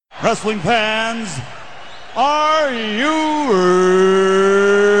Wrestling fans, are you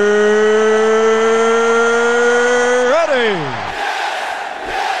ready?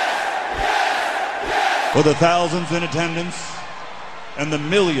 For the thousands in attendance and the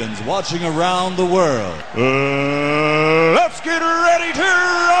millions watching around the world, let's get ready to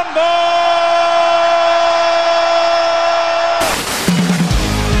rumble!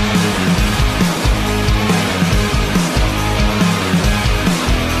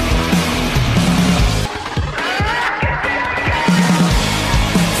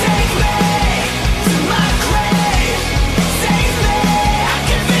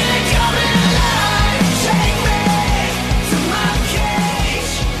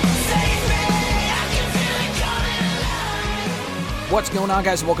 What's going on,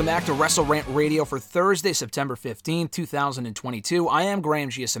 guys? Welcome back to Wrestle Rant Radio for Thursday, September 15, 2022. I am Graham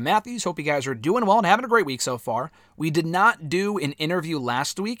G.S. Matthews. Hope you guys are doing well and having a great week so far. We did not do an interview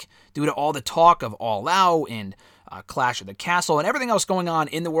last week due to all the talk of All Out and Clash of the Castle and everything else going on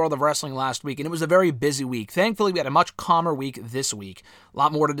in the world of wrestling last week, and it was a very busy week. Thankfully, we had a much calmer week this week. A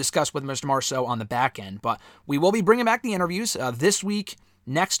lot more to discuss with Mr. Marceau on the back end, but we will be bringing back the interviews this week,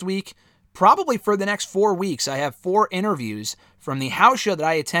 next week, probably for the next 4 weeks. I have 4 interviews from the house show that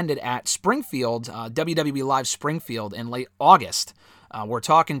I attended at Springfield, WWE Live Springfield in late August. We're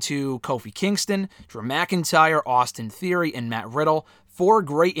talking to Kofi Kingston, Drew McIntyre, Austin Theory, and Matt Riddle. 4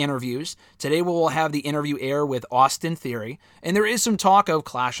 great interviews. Today we will have the interview air with Austin Theory, and there is some talk of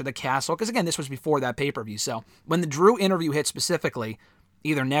Clash of the Castle, because again, this was before that pay-per-view, so when the Drew interview hits specifically,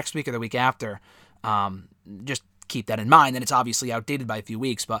 either next week or the week after, just keep that in mind, and it's obviously outdated by a few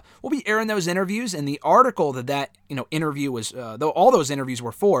weeks, but we'll be airing those interviews, and the article that interview was, though all those interviews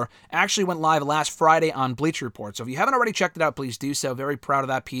were for, actually went live last Friday on Bleacher Report, so if you haven't already checked it out, please do so. Very proud of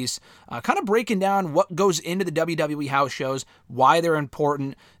that piece, kind of breaking down what goes into the WWE house shows, why they're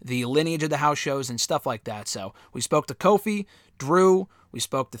important, the lineage of the house shows, and stuff like that. So we spoke to Kofi, Drew, we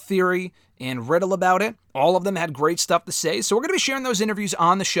spoke to Theory and Riddle about it. All of them had great stuff to say, so we're going to be sharing those interviews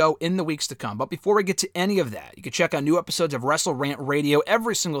on the show in the weeks to come. But before we get to any of that, you can check out new episodes of Wrestle Rant Radio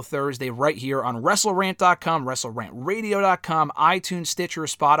every single Thursday right here on WrestleRant.com, WrestleRantRadio.com, iTunes, Stitcher,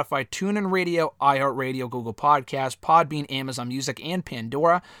 Spotify, TuneIn Radio, iHeartRadio, Google Podcasts, Podbean, Amazon Music, and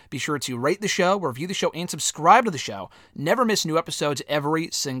Pandora. Be sure to rate the show, review the show, and subscribe to the show. Never miss new episodes every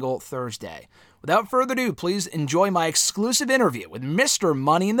single Thursday. Without further ado, please enjoy my exclusive interview with Mr.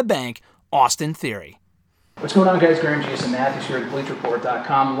 Money in the Bank, Austin Theory. What's going on, guys? Graham Jason Matthews here at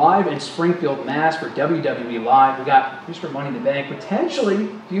BleacherReport.com, live in Springfield, Mass. for WWE Live. We got Mr. Money in the Bank, potentially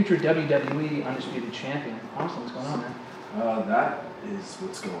future WWE Undisputed Champion. Austin, what's going on, man? That is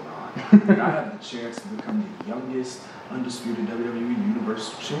what's going on. I have the chance to become the youngest Undisputed WWE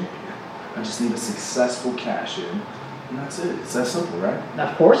Universal Champion. I just need a successful cash-in. And that's it. It's that simple, right?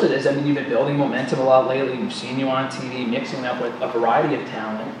 Of course it is. I mean, you've been building momentum a lot lately. We've seen you on TV, mixing it up with a variety of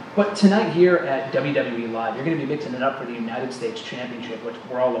talent. But tonight here at WWE Live, you're going to be mixing it up for the United States Championship, which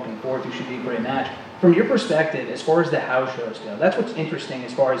we're all looking forward to. Should be a great match. From your perspective, as far as the house shows go, that's what's interesting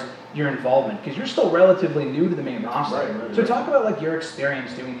as far as your involvement, because you're still relatively new to the main roster. Right. So talk about your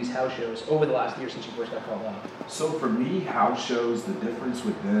experience doing these house shows over the last year since you first got called up. So for me, house shows, the difference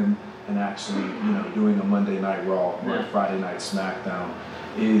with them and actually, doing a Monday Night Raw or a Friday Night SmackDown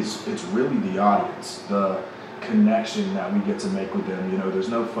is it's really the audience, the connection that we get to make with them. There's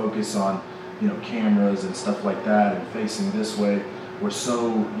no focus on, cameras and stuff like that and facing this way. We're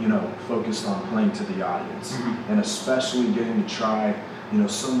so, focused on playing to the audience, and especially getting to try,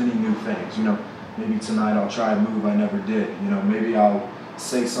 so many new things. Maybe tonight I'll try a move I never did. Maybe I'll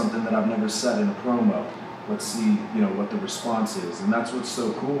say something that I've never said in a promo. Let's see, what the response is. And that's what's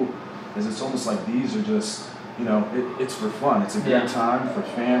so cool, is it's almost like these are just, it's for fun. It's a good time for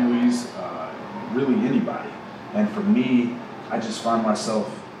families, really anybody. And for me, I just find myself,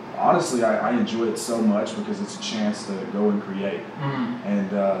 honestly, I enjoy it so much because it's a chance to go and create. And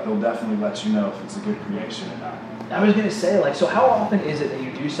they'll definitely let you know if it's a good creation or not. I was going to say, so how often is it that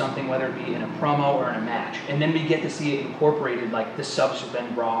you do something, whether it be in a promo or in a match, and then we get to see it incorporated, the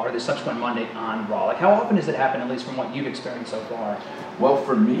subsequent Raw or the subsequent Monday on Raw? How often does it happen, at least from what you've experienced so far? Well,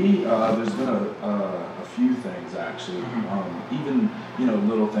 for me, there's been a few things, actually. Even,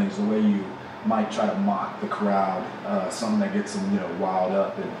 little things, the way you might try to mock the crowd, something that gets them, wild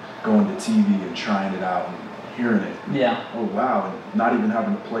up and going to TV and trying it out and hearing it. Yeah. Oh, wow. And not even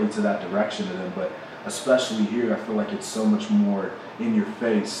having to play to that direction to them, but especially here, I feel like it's so much more in your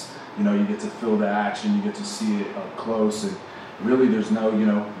face. You get to feel the action, you get to see it up close, and really there's no,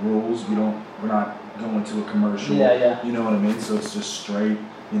 rules. We're not going to a commercial. Yeah. You know what I mean? So it's just straight,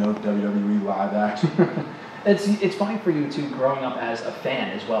 WWE live action. It's funny for you too, growing up as a fan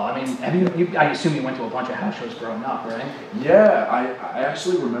as well. I mean, I assume you went to a bunch of house shows growing up, right? Yeah, I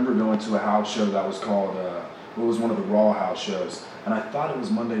actually remember going to a house show that was called, it was one of the Raw house shows, and I thought it was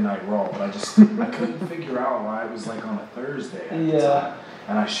Monday Night Raw, but I couldn't figure out why it was like on a Thursday at the time.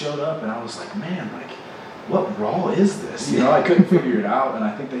 And I showed up and I was like, man, like, what Raw is this? You know, I couldn't figure it out, and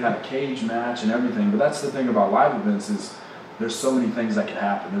I think they had a cage match and everything, but that's the thing about live events is there's so many things that can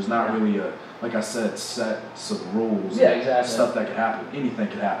happen. There's not really a, like I said, some rules. Yeah, exactly. Stuff that can happen. Anything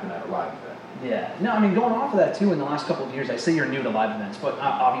can happen at a live event. Yeah. No, I mean, going off of that too, in the last couple of years, I say you're new to live events, but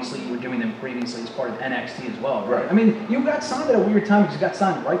obviously you were doing them previously as part of NXT as well, right? I mean, you got signed at a weird time because you got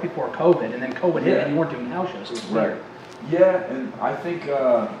signed right before COVID, and then COVID hit and you weren't doing house shows, so it was weird. Yeah, and I think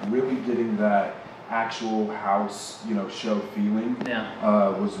really getting that actual house, show feeling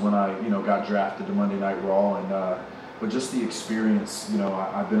was when I, got drafted to Monday Night Raw, and but just the experience,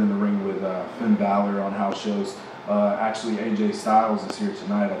 I've been in the ring with Finn Balor on house shows. Actually, AJ Styles is here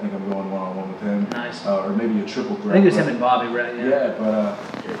tonight. I think I'm going one-on-one with him. Nice. Or maybe a triple threat. I think it's him and Bobby, right? Yeah, but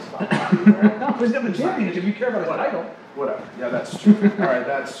who cares about Bobby, right? No, he's got the championship. You care about his title. Whatever. Yeah, that's true. All right,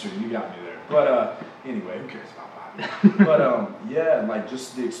 that's true. You got me there. But anyway, who cares about Bobby? But yeah, like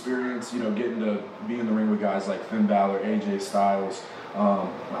just the experience, getting to be in the ring with guys like Finn Balor, AJ Styles,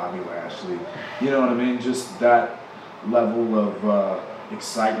 Bobby Lashley. You know what I mean? Just that level of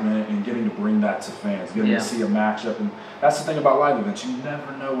excitement and getting to bring that to fans, getting to see a matchup, and that's the thing about live events. You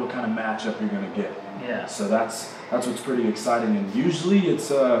never know what kind of matchup you're going to get. Yeah. So that's what's pretty exciting, and usually it's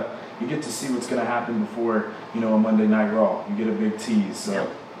you get to see what's going to happen before a Monday Night Raw. You get a big tease.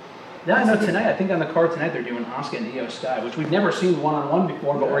 So. Yeah, I know tonight, I think on the card tonight they're doing Asuka and Io Sky, which we've never seen one-on-one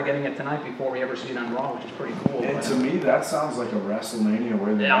before, but we're getting it tonight before we ever see it on Raw, which is pretty cool. And to me, that sounds like a WrestleMania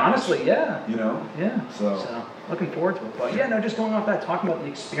where they honestly, yeah. Yeah. So looking forward to it. But yeah, no, just going off that, talking about the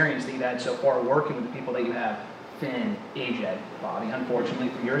experience that you've had so far working with the people that you have, Finn, AJ, Bobby, unfortunately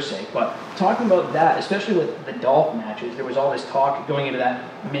for your sake, but talking about that, especially with the Dolph matches, there was all this talk going into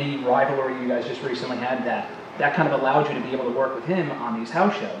that mini rivalry you guys just recently had that kind of allowed you to be able to work with him on these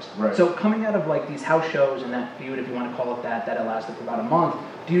house shows. Right. So coming out of like these house shows and that feud, if you want to call it that lasted for about a month,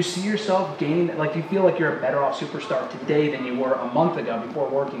 do you see yourself gaining, like do you feel like you're a better off superstar today than you were a month ago before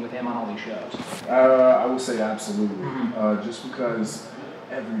working with him on all these shows? I would say absolutely. Just because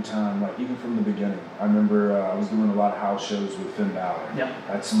every time, like even from the beginning, I remember I was doing a lot of house shows with Finn Balor. Yep.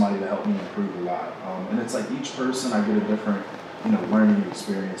 I had somebody to help me improve a lot. And it's like each person I get a different, learning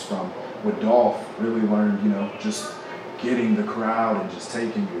experience from. With Dolph, really learned, just getting the crowd and just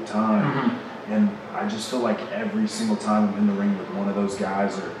taking your time. And I just feel like every single time I'm in the ring with one of those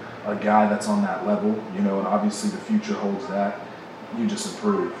guys or a guy that's on that level, and obviously the future holds that, you just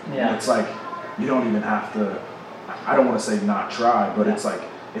improve. Yeah. And it's like, you don't even have to, I don't want to say not try, but it's like,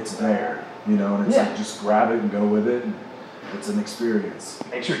 it's there, and it's like, just grab it and go with it. And it's an experience.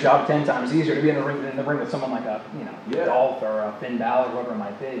 Makes your job 10 times easier to be in the ring with someone like a Dolph or a Finn Balor, whoever it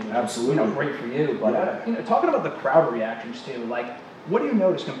might be. Absolutely. Great for you. But talking about the crowd reactions too, like what do you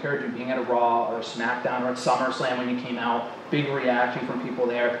notice compared to being at a Raw or a SmackDown or at SummerSlam when you came out? Big reaction from people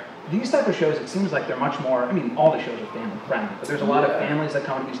there. These type of shows, it seems like they're much more, all the shows are family friendly, but there's a lot of families that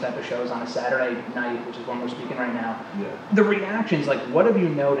come to these type of shows on a Saturday night, which is when we're speaking right now. Yeah. The reactions, like what have you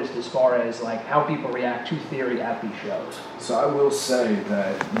noticed as far as like how people react to Theory at these shows? So I will say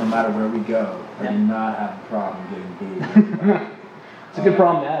that no matter where we go, I do not have a problem getting booed. It's a good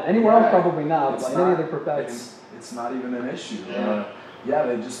problem to have. Anywhere else, probably not, but any other profession. It's not even an issue.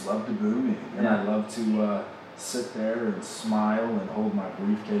 They just love to boo me, and I love to sit there and smile and hold my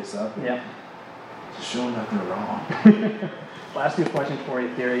briefcase up and just show them that they're wrong. Last two questions for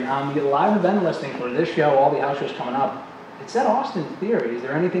you, Theory. The live event listing for this show, all the house shows coming up, it said Austin Theory. Is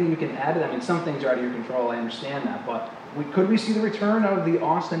there anything you can add to that? I mean, some things are out of your control, I understand that, but could we see the return of the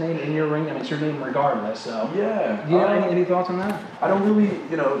Austin name in your ring? I mean, it's your name regardless, so. Yeah. Do you have any thoughts on that? I don't really,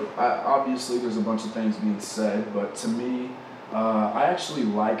 obviously there's a bunch of things being said, but to me, I actually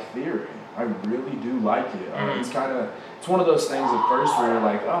like Theory. I really do like it. It's one of those things at first where you're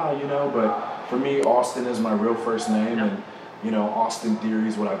like, but for me, Austin is my real first name, and, Austin Theory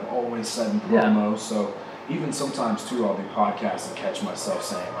is what I've always said in promo, so even sometimes, too, I'll do podcasts and catch myself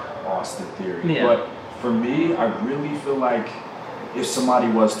saying Austin Theory. Yeah. But for me, I really feel like if somebody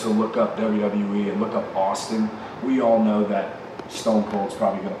was to look up WWE and look up Austin, we all know that Stone Cold's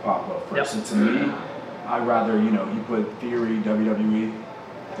probably going to pop up first. And to me, I'd rather, you put Theory, WWE,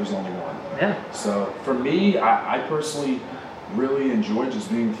 there's only one. Yeah. So for me, I personally really enjoy just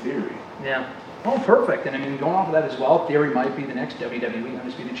being Theory. Yeah. Oh, perfect. And I mean, going off of that as well, Theory might be the next WWE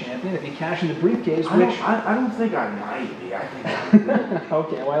Undisputed Champion if he cashes the briefcase, I don't think I might be. I think I will.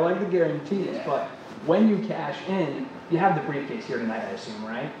 Okay, well, I like the guarantees, but when you cash in, you have the briefcase here tonight, I assume,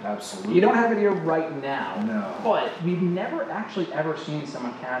 right? Absolutely. You don't have it here right now. No. But we've never actually ever seen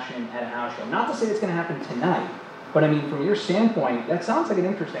someone cash in at a house show. Not to say it's going to happen tonight, but I mean, from your standpoint, that sounds like an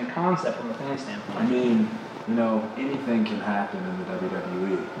interesting concept from a fan standpoint. I mean, anything can happen in the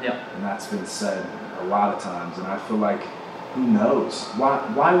WWE. Yep. And that's been said a lot of times. And I feel like, who knows?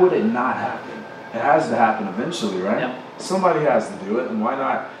 Why would it not happen? It has to happen eventually, right? Yep. Somebody has to do it. And why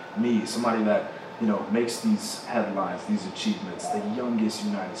not me? Somebody that, makes these headlines, these achievements, the youngest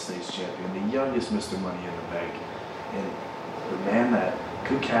United States champion, the youngest Mr. Money in the Bank. And the man that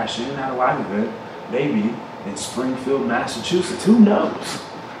could cash in at a live event, maybe in Springfield, Massachusetts. Who knows?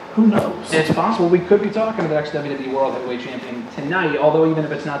 Who knows? It's possible we could be talking to the next WWE World Heavyweight Champion tonight, although even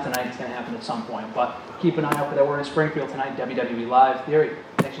if it's not tonight, it's going to happen at some point. But keep an eye out for that. We're in Springfield tonight, WWE Live. Theory,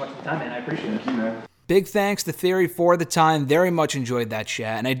 thanks so much for the time, man. I appreciate it. Thank you, man. Big thanks to Theory for the time. Very much enjoyed that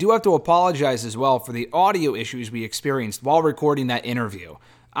chat. And I do have to apologize as well for the audio issues we experienced while recording that interview.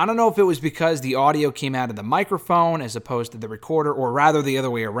 I don't know if it was because the audio came out of the microphone as opposed to the recorder, or rather the other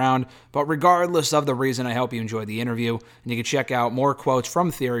way around, but regardless of the reason, I hope you enjoyed the interview, and you can check out more quotes from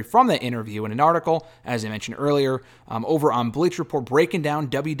Theory from that interview in an article, as I mentioned earlier, over on Bleacher Report, breaking down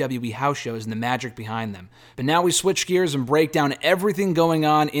WWE house shows and the magic behind them. But now we switch gears and break down everything going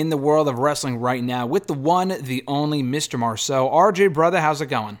on in the world of wrestling right now with the one, the only Mr. Marceau. RJ, brother, how's it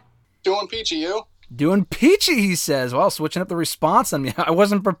going? Doing peachy, you? Doing peachy, he says. Well, switching up the response on me. I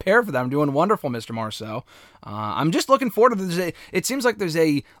wasn't prepared for that. I'm doing wonderful, Mr. Marceau. I'm just looking forward to this. It seems like there's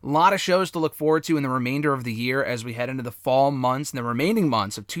a lot of shows to look forward to in the remainder of the year as we head into the fall months and the remaining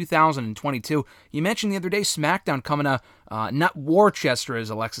months of 2022. You mentioned the other day SmackDown coming to, not Worcester, as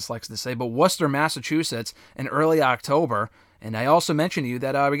Alexis likes to say, but Worcester, Massachusetts in early October. And I also mentioned to you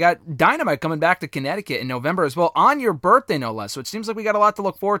that we got Dynamite coming back to Connecticut in November as well, on your birthday, no less. So it seems like we got a lot to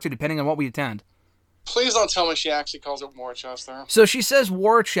look forward to depending on what we attend. Please don't tell me she actually calls it Worcester. So she says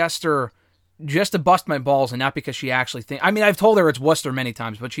Worcester just to bust my balls and not because she actually thinks... I mean, I've told her it's Worcester many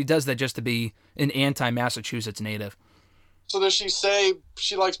times, but she does that just to be an anti-Massachusetts native. So does she say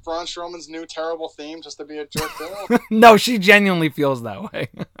she likes Braun Strowman's new terrible theme just to be a jerk too? No, she genuinely feels that way.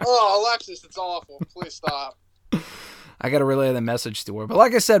 Oh, Alexis, it's awful. Please stop. I got to relay the message to her. But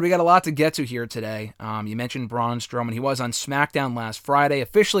like I said, we got a lot to get to here today. You mentioned Braun Strowman. He was on SmackDown last Friday,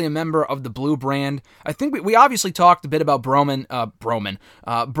 officially a member of the Blue Brand. I think we obviously talked a bit about Braun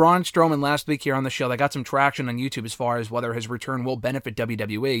Strowman last week here on the show. That got some traction on YouTube as far as whether his return will benefit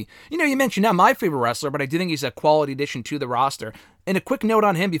WWE. You mentioned not my favorite wrestler, but I do think he's a quality addition to the roster. And a quick note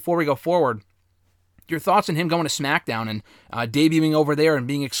on him before we go forward. Your thoughts on him going to SmackDown and debuting over there and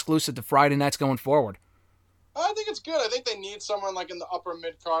being exclusive to Friday nights going forward? I think it's good. I think they need someone like in the upper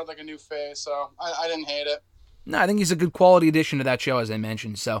mid-card, like a new face, so I didn't hate it. No, I think he's a good quality addition to that show, as I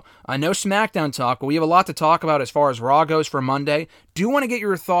mentioned. So, no SmackDown talk, but we have a lot to talk about as far as Raw goes for Monday. Do want to get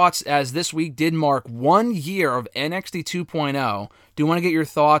your thoughts, as this week did mark 1 year of NXT 2.0. Do want to get your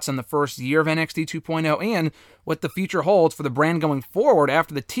thoughts on the first year of NXT 2.0 and what the future holds for the brand going forward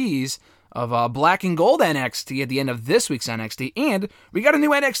after the tease of Black and Gold NXT at the end of this week's NXT, and we got a new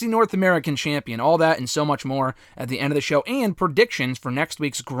NXT North American champion. All that and so much more at the end of the show, and predictions for next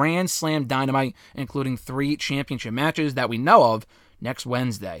week's Grand Slam Dynamite, including 3 championship matches that we know of next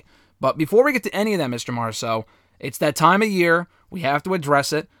Wednesday. But before we get to any of that, Mr. Marceau, it's that time of year. We have to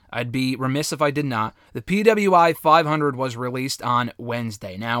address it. I'd be remiss if I did not. The PWI 500 was released on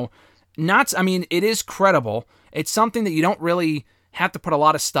Wednesday. Now, it is credible. It's something that you don't really have to put a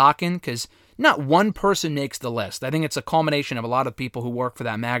lot of stock in because not one person makes the list. I think it's a culmination of a lot of people who work for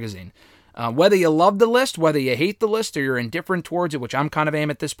that magazine. Whether you love the list, whether you hate the list, or you're indifferent towards it, which I'm kind of am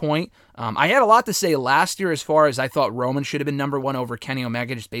at this point. I had a lot to say last year as far as I thought Roman should have been number 1 over Kenny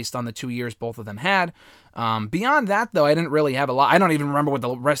Omega just based on the 2 years both of them had. Beyond that, though, I didn't really have a lot. I don't even remember what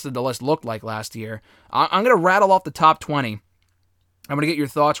the rest of the list looked like last year. I'm going to rattle off the top 20. I'm going to get your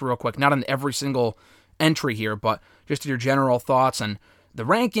thoughts real quick, not on every single entry here, but just your general thoughts on the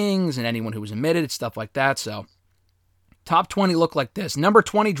rankings and anyone who was admitted, stuff like that. So, top 20 look like this. Number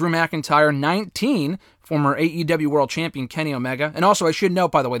 20, Drew McIntyre. 19, former AEW World Champion Kenny Omega. And also, I should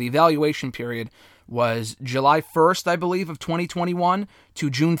note, by the way, the evaluation period was July 1st, I believe, of 2021 to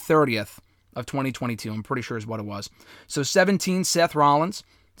June 30th of 2022. I'm pretty sure is what it was. So, 17, Seth Rollins.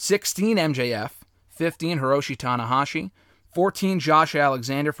 16, MJF. 15, Hiroshi Tanahashi. 14, Josh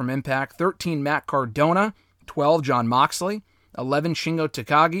Alexander from Impact. 13, Matt Cardona. 12, Jon Moxley. 11, Shingo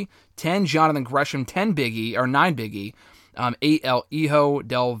Takagi. 10, Jonathan Gresham. 9 Big E. 8, El Hijo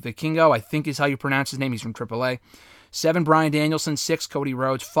del Vikingo, I think is how you pronounce his name. He's from AAA. 7, Bryan Danielson. 6, Cody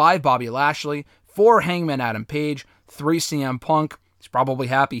Rhodes. 5, Bobby Lashley. 4, Hangman Adam Page. 3, CM Punk. He's probably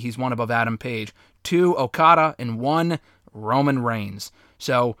happy he's one above Adam Page. 2 Okada, and 1 Roman Reigns.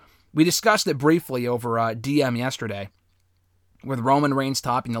 So we discussed it briefly over DM yesterday, with Roman Reigns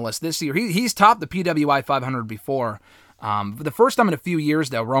topping the list this year. He's topped the PWI 500 before. For the first time in a few years,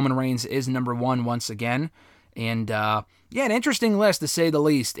 though, Roman Reigns is number 1 once again. And, an interesting list, to say the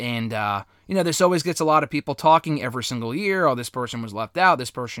least. And, this always gets a lot of people talking every single year. Oh, this person was left out.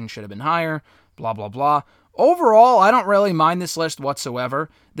 This person should have been higher. Blah, blah, blah. Overall, I don't really mind this list whatsoever.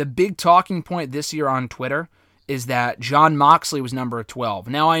 The big talking point this year on Twitter is that Jon Moxley was number 12.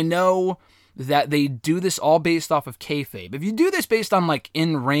 Now, I know that they do this all based off of kayfabe. If you do this based on,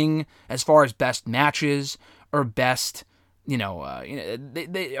 in-ring, as far as best matches, or best,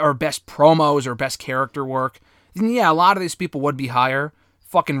 or best promos, or best character work, then yeah, a lot of these people would be higher.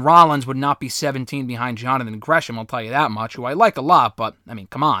 Fucking Rollins would not be 17 behind Jonathan Gresham, I'll tell you that much, who I like a lot, but,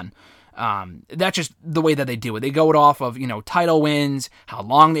 come on. That's just the way that they do it. They go it off of, title wins, how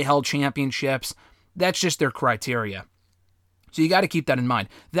long they held championships. That's just their criteria. So you got to keep that in mind.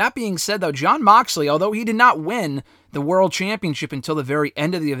 That being said, though, Jon Moxley, although he did not win the World Championship until the very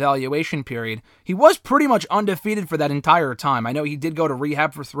end of the evaluation period, he was pretty much undefeated for that entire time. I know he did go to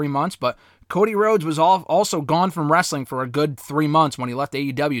rehab for 3 months, but Cody Rhodes was also gone from wrestling for a good 3 months when he left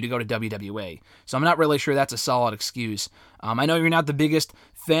AEW to go to WWE. So I'm not really sure that's a solid excuse. I know you're not the biggest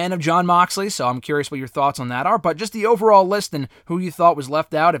fan of Jon Moxley, so I'm curious what your thoughts on that are, but just the overall list and who you thought was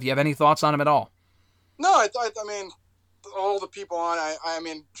left out, if you have any thoughts on him at all. No, I mean, all the people on, I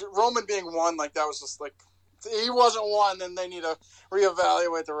mean, Roman being 1, that was just he wasn't 1, then they need to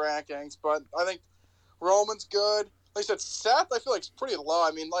reevaluate the rankings. But I think Roman's good. Like I said, Seth, I feel like, is pretty low.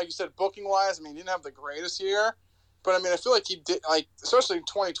 I mean, like you said, booking-wise, he didn't have the greatest year. But, I feel like he did, especially in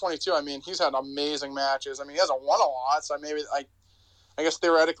 2022, he's had amazing matches. He hasn't won a lot, so maybe, I guess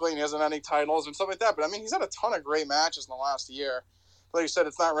theoretically he hasn't had any titles and stuff like that. But, he's had a ton of great matches in the last year. Like you said,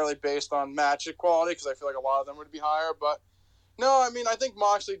 it's not really based on match quality, because I feel like a lot of them would be higher. But, no, I think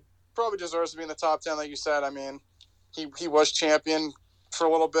Moxley probably deserves to be in the top 10, like you said. He was champion for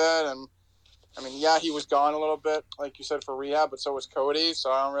a little bit, and yeah, he was gone a little bit, like you said, for rehab, but so was Cody, so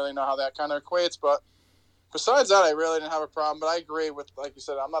I don't really know how that kind of equates. But besides that, I really didn't have a problem. But I agree with, like you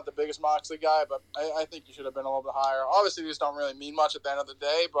said, I'm not the biggest Moxley guy, but I think he should have been a little bit higher. Obviously, these don't really mean much at the end of the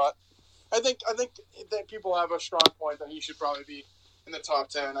day, but I think that people have a strong point that he should probably be in the top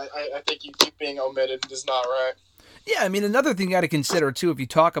 10. I think you keep being omitted is not right. Yeah, another thing you got to consider, too, if you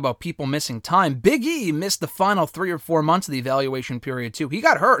talk about people missing time, Big E missed the final 3 or 4 months of the evaluation period, too. He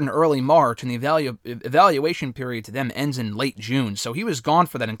got hurt in early March, and the evaluation period to them ends in late June, so he was gone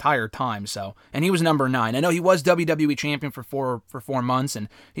for that entire time, and he was number 9. I know he was WWE champion for 4 months, and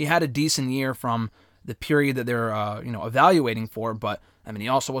he had a decent year from the period that they're, evaluating for, but, he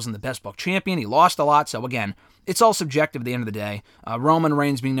also wasn't the best book champion. He lost a lot, so, again, it's all subjective at the end of the day. Roman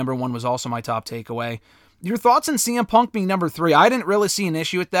Reigns being number 1 was also my top takeaway. Your thoughts on CM Punk being number 3? I didn't really see an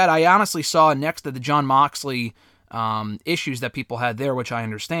issue with that. I honestly saw next to the Jon Moxley issues that people had there, which I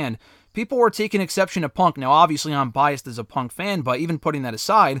understand, people were taking exception to Punk. Now, obviously, I'm biased as a Punk fan, but even putting that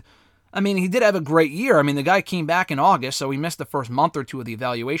aside, he did have a great year. The guy came back in August, so he missed the first month or 2 of the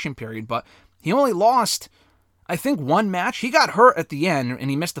evaluation period, but he only lost, I think, 1 match. He got hurt at the end,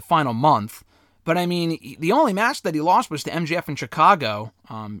 and he missed the final month. But, the only match that he lost was to MJF in Chicago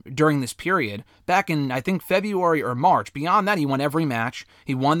during this period, back in, I think, February or March. Beyond that, he won every match.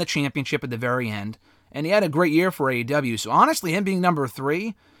 He won the championship at the very end, and he had a great year for AEW. So, honestly, him being number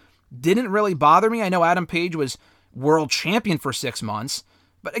 3 didn't really bother me. I know Adam Page was world champion for 6 months,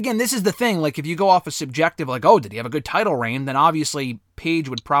 but, again, this is the thing. If you go off a subjective, did he have a good title reign, then obviously Page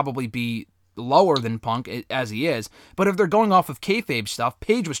would probably be lower than Punk, as he is. But if they're going off of kayfabe stuff,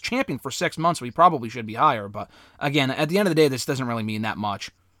 Page was champion for 6 months, so he probably should be higher. But again, at the end of the day, this doesn't really mean that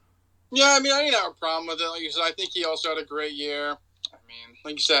much. Yeah, I didn't have a problem with it. Like you said, I think he also had a great year.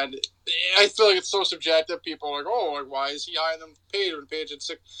 Like you said, I feel like it's so subjective. People are like, why is he higher than Page when Page had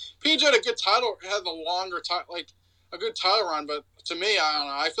 6? Page had a good title, had the longer title, a good title run, but to me, I don't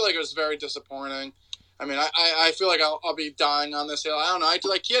know. I feel like it was very disappointing. I feel like I'll be dying on this hill. I don't know.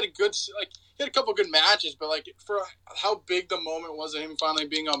 He had he had a couple good matches, but for how big the moment was of him finally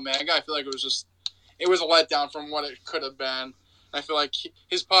being Omega, I feel like it was a letdown from what it could have been. I feel like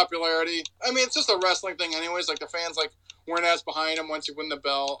his popularity, it's just a wrestling thing anyways. The fans weren't as behind him once he won the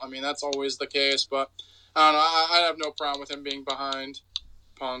belt. That's always the case, but I don't know. I have no problem with him being behind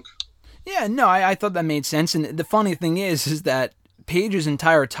Punk. Yeah, no, I thought that made sense. And the funny thing is that Page's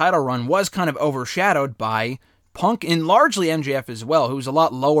entire title run was kind of overshadowed by Punk and largely MJF as well, who's a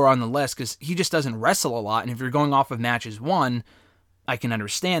lot lower on the list because he just doesn't wrestle a lot. And if you're going off of matches won, I can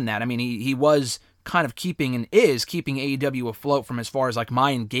understand that. He was kind of keeping AEW afloat from as far as like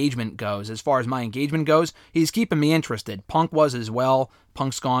my engagement goes. As far as my engagement goes, he's keeping me interested. Punk was as well.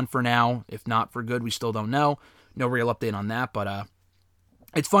 Punk's gone for now. If not for good, we still don't know. No real update on that, but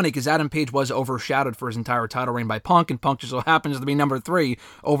it's funny because Adam Page was overshadowed for his entire title reign by Punk, and Punk just so happens to be number 3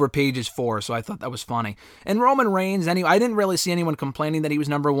 over Page's 4, so I thought that was funny. And Roman Reigns, anyway, I didn't really see anyone complaining that he was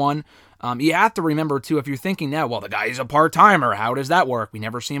number 1. You have to remember, too, if you're thinking now, well, the guy's a part-timer, how does that work? We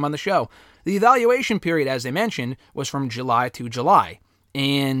never see him on the show. The evaluation period, as they mentioned, was from July to July,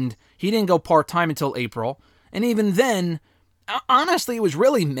 and he didn't go part-time until April, and even then, honestly, it was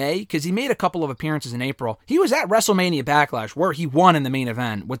really May, because he made a couple of appearances in April. He was at WrestleMania Backlash, where he won in the main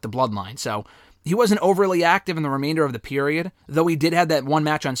event with the Bloodline, so he wasn't overly active in the remainder of the period, though he did have that one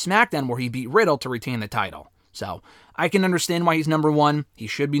match on SmackDown where he beat Riddle to retain the title. So, I can understand why he's number 1. He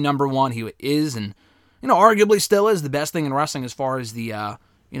should be number 1. He is, and, arguably still is the best thing in wrestling as far as the,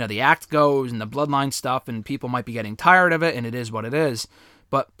 the act goes and the Bloodline stuff, and people might be getting tired of it, and it is what it is.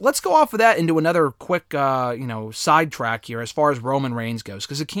 But let's go off of that into another quick, sidetrack here as far as Roman Reigns goes,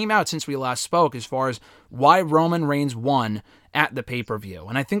 because it came out since we last spoke as far as why Roman Reigns won at the pay-per-view.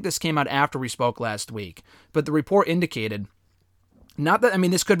 And I think this came out after we spoke last week. But the report indicated,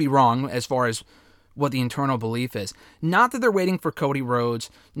 this could be wrong as far as what the internal belief is. Not that they're waiting for Cody Rhodes,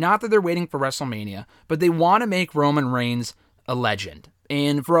 not that they're waiting for WrestleMania, but they want to make Roman Reigns a legend.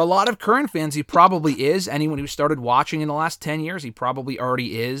 And for a lot of current fans, he probably is. Anyone who started watching in the last 10 years, he probably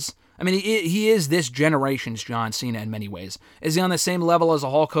already is. He is this generation's John Cena in many ways. Is he on the same level as a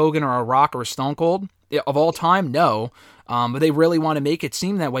Hulk Hogan or a Rock or a Stone Cold? Of all time, no. But they really want to make it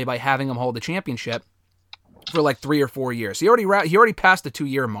seem that way by having him hold the championship for like 3 or 4 years. He already passed the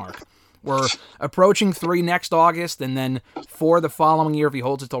 2-year mark. We're approaching 3 next August, and then 4 the following year if he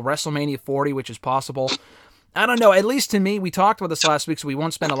holds it till WrestleMania 40, which is possible. I don't know, at least to me, we talked about this last week, so we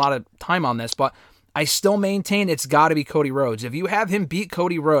won't spend a lot of time on this, but I still maintain it's got to be Cody Rhodes. If you have him beat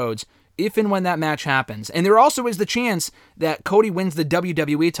Cody Rhodes, if and when that match happens, and there also is the chance that Cody wins the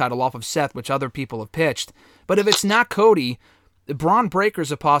WWE title off of Seth, which other people have pitched, but if it's not Cody, Braun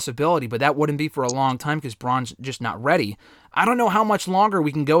Breaker's a possibility, but that wouldn't be for a long time because Braun's just not ready. I don't know how much longer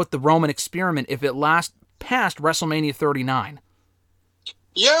we can go with the Roman experiment if it lasts past WrestleMania 39.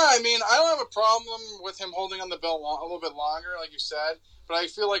 Yeah, I don't have a problem with him holding on the belt a little bit longer, like you said, but I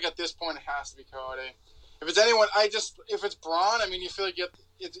feel like at this point it has to be Cody. If it's anyone, if it's Braun, you feel like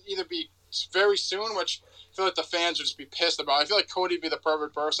it'd either be very soon, which I feel like the fans would just be pissed about. I feel like Cody would be the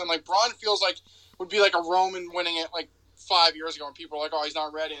perfect person. Like, Braun feels like would be like a Roman winning it like 5 years ago, and people were like, oh, he's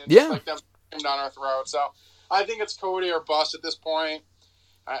not ready. And just like that came down our throat. So I think it's Cody or bust at this point.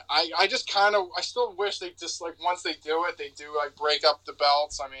 I still wish they just, like, once they do it, they do, like, break up the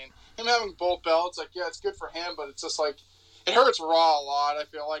belts. Him having both belts, like, yeah, it's good for him, but it's just, like, it hurts Raw a lot, I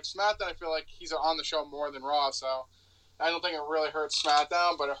feel like. SmackDown, I feel like he's on the show more than Raw, so I don't think it really hurts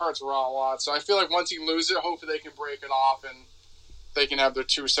SmackDown, but it hurts Raw a lot. So I feel like once he loses it, hopefully they can break it off and they can have their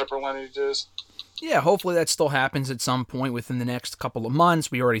 2 separate lineages. Yeah, hopefully that still happens at some point within the next couple of months.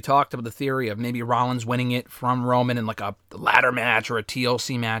 We already talked about the theory of maybe Rollins winning it from Roman in like a ladder match or a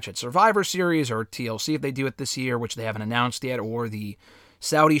TLC match at Survivor Series or TLC if they do it this year, which they haven't announced yet, or the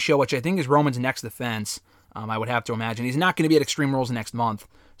Saudi show, which I think is Roman's next defense. I would have to imagine. He's not going to be at Extreme Rules next month,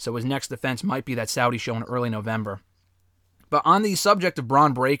 so his next defense might be that Saudi show in early November. But on the subject of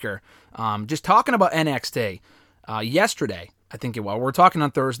Braun Breaker, just talking about NXT, yesterday, I think it was. We're talking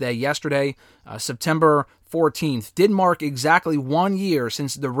on Thursday. Yesterday, September 14th, did mark exactly 1 year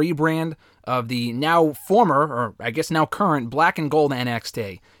since the rebrand of the now former, or I guess now current, Black and Gold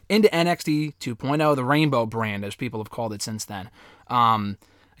NXT into NXT 2.0, the Rainbow brand, as people have called it since then.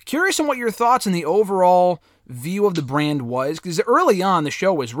 Curious on what your thoughts on the overall view of the brand was, because early on the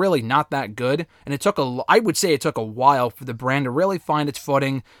show was really not that good, and I would say it took a while for the brand to really find its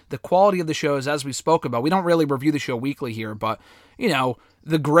footing. The quality of the shows, as we spoke about, we don't really review the show weekly here, but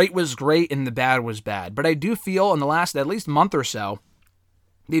the great was great and the bad was bad. But I do feel in the last at least month or so,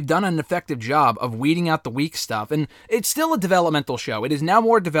 they've done an effective job of weeding out the weak stuff, and it's still a developmental show. It is now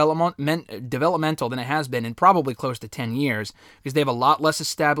more developmental than it has been in probably close to 10 years, because they have a lot less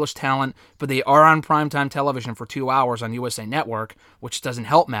established talent, but they are on primetime television for 2 hours on USA Network, which doesn't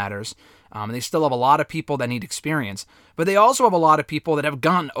help matters. And they still have a lot of people that need experience. But they also have a lot of people that have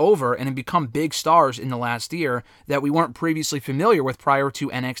gone over and have become big stars in the last year that we weren't previously familiar with prior to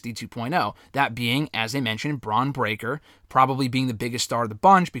NXT 2.0. That being, as I mentioned, Braun Breaker, probably being the biggest star of the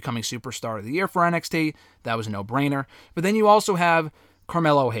bunch, becoming Superstar of the Year for NXT. That was a no-brainer. But then you also have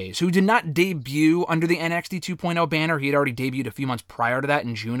Carmelo Hayes, who did not debut under the NXT 2.0 banner. He had already debuted a few months prior to that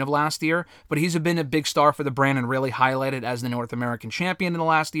in June of last year, but he's been a big star for the brand and really highlighted as the North American champion in the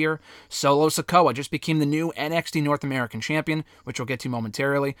last year. Solo Sikoa just became the new NXT North American champion, which we'll get to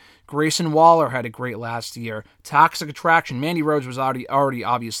momentarily. Grayson Waller had a great last year. Toxic Attraction, Mandy Rhodes was already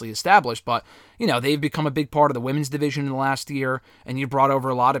obviously established, but they've become a big part of the women's division in the last year, and you brought over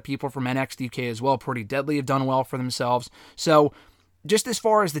a lot of people from NXT UK as well. Pretty Deadly have done well for themselves. So just as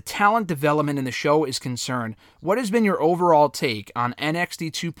far as the talent development in the show is concerned, what has been your overall take on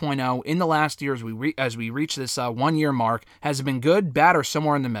NXT 2.0 in the last year as we reach this 1 year mark? Has it been good, bad, or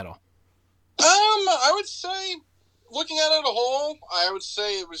somewhere in the middle? I would say, looking at it as a whole, I would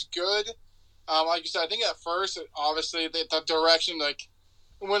say it was good. Like you said, I think at first, obviously, the direction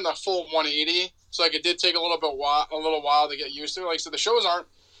went the full 180. So it did take a little while to get used to. Like I said, the shows aren't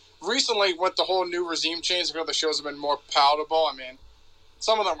recently with the whole new regime change. I feel the shows have been more palatable. I mean,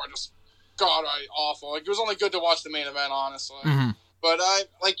 some of them were just awful. Like, it was only good to watch the main event, honestly. Mm-hmm. But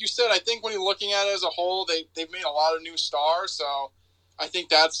like you said, I think when you're looking at it as a whole, they've made a lot of new stars. So I think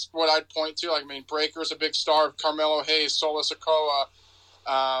that's what I'd point to. Like, I mean, Breakker's a big star. Carmelo Hayes, Solo Sikoa,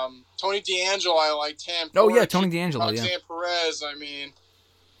 Tony D'Angelo. I liked him. Tony D'Angelo. Roxanne Perez. I mean,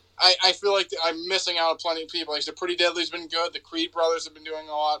 I feel like I'm missing out on plenty of people. Like I said, Pretty Deadly's been good. The Creed brothers have been doing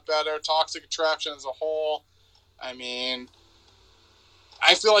a lot better. Toxic Attraction as a whole. I mean,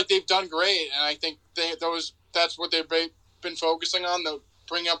 I feel like they've done great, and I think that's what they've been focusing on,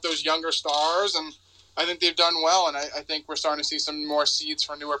 bringing up those younger stars, and I think they've done well, and I think we're starting to see some more seeds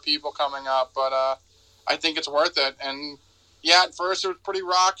for newer people coming up, but I think it's worth it. And yeah, at first it was pretty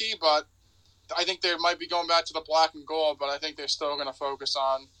rocky, but I think they might be going back to the black and gold, but I think they're still going to focus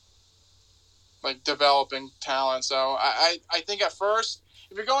on developing talent. So I think at first,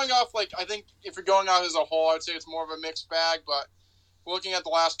 if you're going off as a whole, I'd say it's more of a mixed bag, but looking at the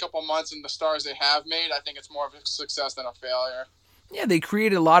last couple of months and the stars they have made, I think it's more of a success than a failure. Yeah, they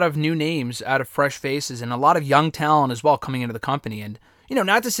created a lot of new names out of fresh faces and a lot of young talent as well coming into the company. And,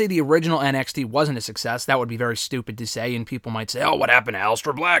 not to say the original NXT wasn't a success. That would be very stupid to say, and people might say, oh, what happened to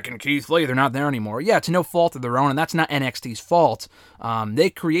Aleister Black and Keith Lee? They're not there anymore. Yeah, it's no fault of their own, and that's not NXT's fault. They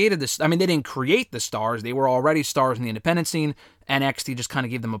created this. I mean, they didn't create the stars. They were already stars in the independent scene. NXT just kind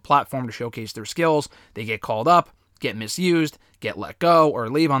of gave them a platform to showcase their skills. They get called up, get misused, get let go, or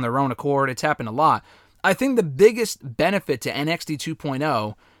leave on their own accord. It's happened a lot. I think the biggest benefit to NXT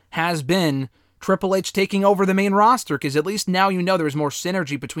 2.0 has been Triple H taking over the main roster, because at least now there's more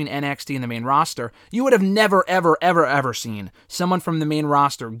synergy between NXT and the main roster. You would have never, ever, ever, ever seen someone from the main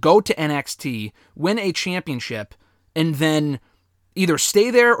roster go to NXT, win a championship, and then either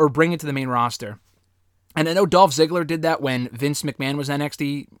stay there or bring it to the main roster. And I know Dolph Ziggler did that when Vince McMahon was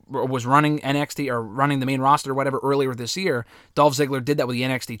running NXT or running the main roster or whatever earlier this year. Dolph Ziggler did that with the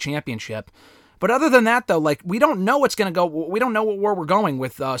NXT championship. But other than that, though, we don't know what's going to go. We don't know where we're going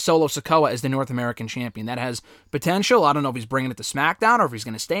with Solo Sikoa as the North American champion. That has potential. I don't know if he's bringing it to SmackDown or if he's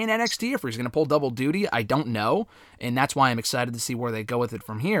going to stay in NXT or if he's going to pull double duty. I don't know. And that's why I'm excited to see where they go with it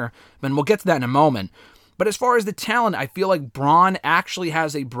from here. And we'll get to that in a moment. But as far as the talent, I feel like Braun actually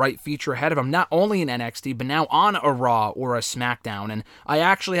has a bright future ahead of him, not only in NXT, but now on a Raw or a SmackDown. And I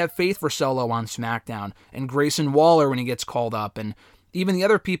actually have faith for Solo on SmackDown and Grayson Waller when he gets called up, and even the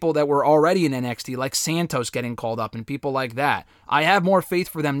other people that were already in NXT, like Santos getting called up and people like that. I have more faith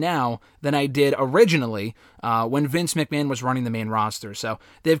for them now than I did originally when Vince McMahon was running the main roster. So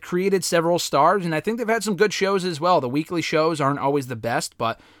they've created several stars, and I think they've had some good shows as well. The weekly shows aren't always the best,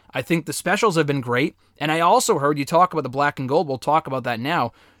 but I think the specials have been great. And I also heard you talk about the black and gold. We'll talk about that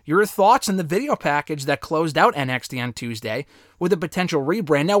now. Your thoughts on the video package that closed out NXT on Tuesday with a potential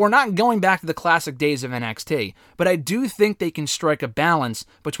rebrand. Now, we're not going back to the classic days of NXT, but I do think they can strike a balance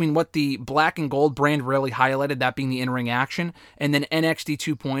between what the black and gold brand really highlighted, that being the in-ring action, and then NXT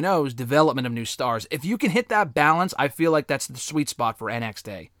 2.0's development of new stars. If you can hit that balance, I feel like that's the sweet spot for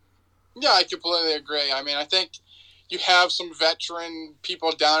NXT. Yeah, I completely agree. I mean, I think you have some veteran people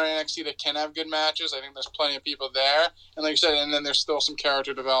down in NXT that can have good matches. I think there's plenty of people there. And like you said, and then there's still some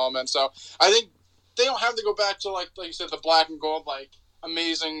character development. So I think they don't have to go back to, like you said, the black and gold,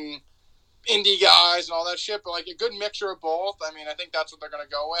 amazing indie guys and all that shit, but a good mixture of both. I mean, I think that's what they're going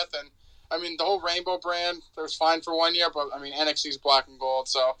to go with. And I mean, the whole Rainbow brand, that was fine for 1 year, but I mean, NXT's black and gold.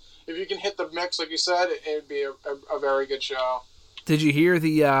 So if you can hit the mix, like you said, it would be a very good show. Did you hear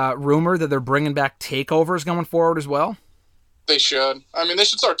the rumor that they're bringing back takeovers going forward as well? They should. I mean, they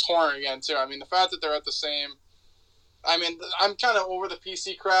should start touring again, too. I mean, the fact that they're at the same... I mean, I'm kind of over the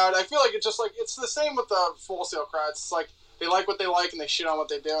PC crowd. I feel like it's just it's the same with the Full Sail crowd. It's they like what they like and they shit on what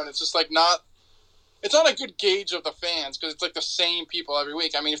they do, and it's just not it's not a good gauge of the fans because it's like the same people every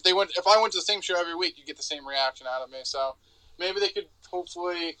week. I mean, if I went to the same show every week, you get the same reaction out of me. So maybe they could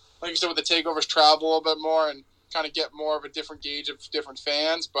hopefully, like you said, with the takeovers, travel a little bit more and kind of get more of a different gauge of different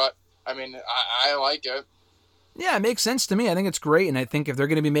fans. But I mean, I like it. Yeah, it makes sense to me. I think it's great, and I think if they're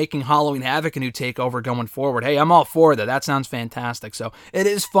going to be making Halloween Havoc a new takeover going forward, hey, I'm all for that. That sounds fantastic. So it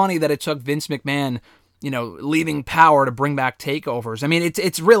is funny that it took Vince McMahon, leaving Power to bring back takeovers. I mean,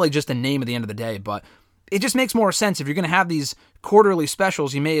 it's really just a name at the end of the day, but it just makes more sense. If you're going to have these quarterly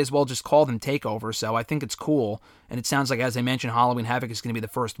specials, you may as well just call them takeovers. So I think it's cool, and it sounds like, as I mentioned, Halloween Havoc is going to be the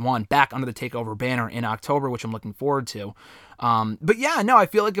first one back under the takeover banner in October, which I'm looking forward to. But yeah, no, I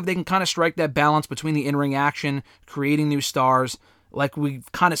feel like if they can kind of strike that balance between the in-ring action, creating new stars, like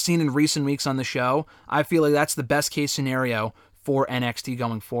we've kind of seen in recent weeks on the show, I feel like that's the best case scenario for NXT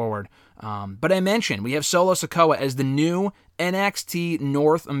going forward. But I mentioned we have Solo Sikoa as the new NXT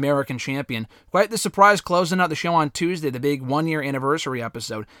North American Champion. Quite the surprise closing out the show on Tuesday, the big one-year anniversary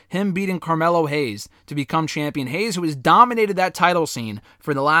episode. Him beating Carmelo Hayes to become champion. Hayes, who has dominated that title scene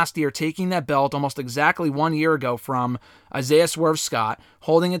for the last year, taking that belt almost exactly 1 year ago from Isaiah Swerve Scott,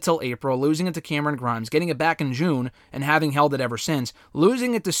 holding it till April, losing it to Cameron Grimes, getting it back in June, and having held it ever since.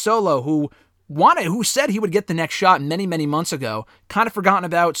 Losing it to Solo, who said he would get the next shot many, many months ago. Kind of forgotten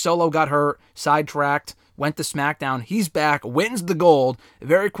about. Solo got hurt, sidetracked, went to SmackDown. He's back, wins the gold. A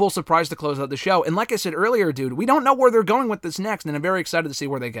very cool surprise to close out the show. And like I said earlier, dude, we don't know where they're going with this next, and I'm very excited to see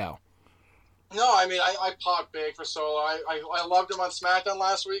where they go. No, I mean, I popped big for Solo. I loved him on SmackDown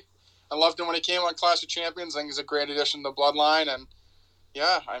last week. I loved him when he came on Clash of Champions. I think he's a great addition to Bloodline. And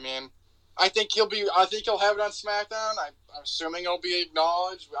yeah, I mean, I think he'll have it on SmackDown. I'm assuming it'll be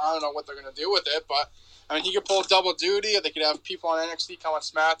acknowledged. I don't know what they're going to do with it, but I mean, he could pull double duty. Or they could have people on NXT come on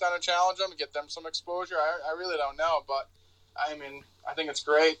SmackDown and challenge him, get them some exposure. I really don't know, but I mean, I think it's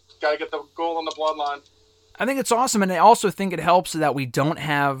great. Got to get the gold on the Bloodline. I think it's awesome, and I also think it helps that we don't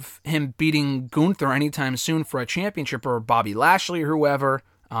have him beating Gunther anytime soon for a championship, or Bobby Lashley or whoever.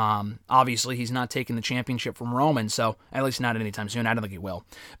 Obviously, he's not taking the championship from Roman, so at least not anytime soon. I don't think he will.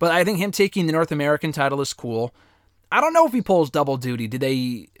 But I think him taking the North American title is cool. I don't know if he pulls double duty. Did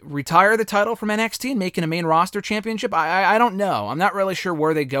they retire the title from NXT and make it a main roster championship? I don't know. I'm not really sure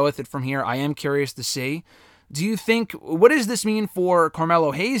where they go with it from here. I am curious to see. Do you think, what does this mean for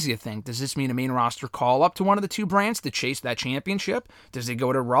Carmelo Hayes, you think? Does this mean a main roster call-up to one of the two brands to chase that championship? Does he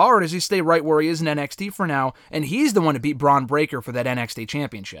go to Raw, or does he stay right where he is in NXT for now, and he's the one to beat Braun Breaker for that NXT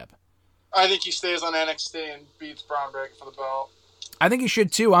championship? I think he stays on NXT and beats Braun Breaker for the belt. I think he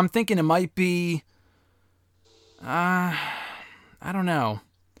should too. I'm thinking it might be, I don't know.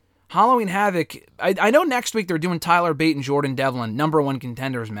 Halloween Havoc, I know next week they're doing Tyler Bate and Jordan Devlin, number one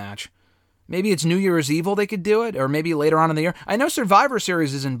contenders match. Maybe it's New Year's Evil they could do it, or maybe later on in the year. I know Survivor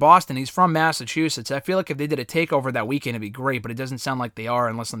Series is in Boston. He's from Massachusetts. I feel like if they did a takeover that weekend, it'd be great, but it doesn't sound like they are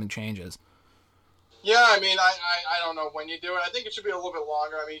unless something changes. Yeah, I mean, I don't know when you do it. I think it should be a little bit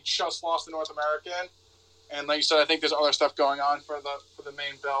longer. I mean, he just lost the North American, and like you said, I think there's other stuff going on for the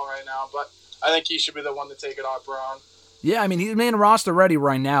main belt right now, but I think he should be the one to take it off Braun. Yeah, I mean, he's main roster ready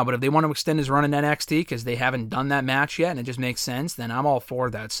right now, but if they want to extend his run in NXT because they haven't done that match yet and it just makes sense, then I'm all for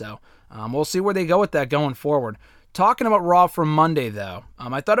that. So we'll see where they go with that going forward. Talking about Raw from Monday, though,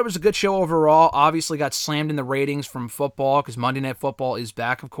 I thought it was a good show overall. Obviously got slammed in the ratings from football because Monday Night Football is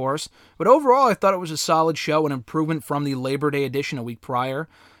back, of course. But overall, I thought it was a solid show, an improvement from the Labor Day edition a week prior.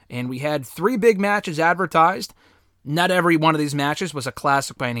 And we had 3 big matches advertised. Not every one of these matches was a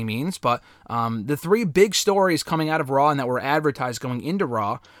classic by any means, but the 3 big stories coming out of Raw and that were advertised going into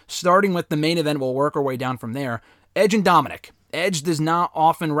Raw, starting with the main event, we'll work our way down from there. Edge and Dominic. Edge does not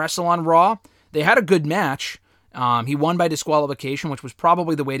often wrestle on Raw. They had a good match. He won by disqualification, which was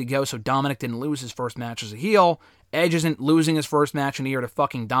probably the way to go, so Dominic didn't lose his first match as a heel. Edge isn't losing his first match in a year to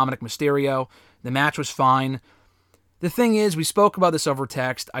fucking Dominic Mysterio. The match was fine. The thing is, we spoke about this over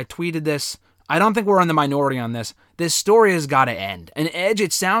text. I tweeted this. I don't think we're in the minority on this. This story has got to end. And Edge,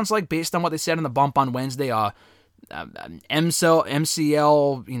 it sounds like, based on what they said in the bump on Wednesday,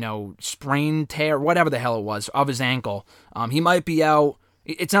 MCL, sprain, tear, whatever the hell it was, of his ankle. He might be out.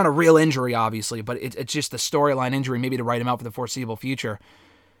 It's not a real injury, obviously, but it's just a storyline injury, maybe to write him out for the foreseeable future.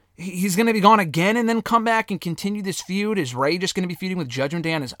 He's going to be gone again and then come back and continue this feud? Is Ray just going to be feuding with Judgment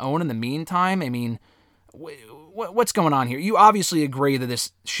Day on his own in the meantime? I mean, what's going on here? You obviously agree that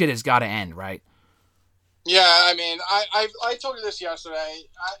this shit has got to end, right? Yeah, I mean, I told you this yesterday.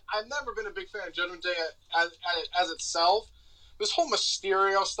 I've never been a big fan of Judgment Day as itself. This whole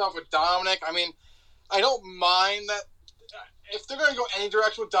Mysterio stuff with Dominic, I mean, I don't mind that. If they're going to go any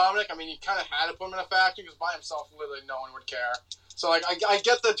direction with Dominic, I mean, you kind of had to put him in a faction because by himself, literally no one would care. So like I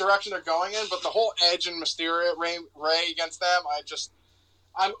get the direction they're going in, but the whole Edge and Mysterio, Ray against them,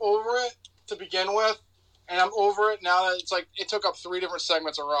 I'm over it to begin with, and I'm over it now that it's like it took up 3 different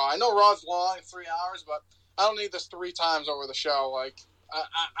segments of Raw. I know Raw's long, 3 hours, but I don't need this 3 times over the show. Like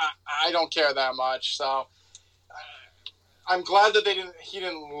I don't care that much. So I'm glad that he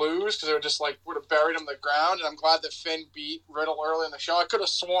didn't lose, because they were just like would have buried him in the ground, and I'm glad that Finn beat Riddle early in the show. I could have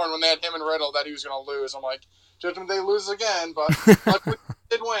sworn when they had him and Riddle that he was going to lose. I'm like, Judgment Day loses again, but luckily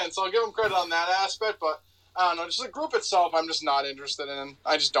he did win, so I'll give him credit on that aspect. But I don't know, just the group itself, I'm just not interested in.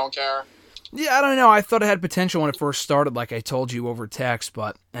 I just don't care. Yeah, I don't know. I thought it had potential when it first started, like I told you over text,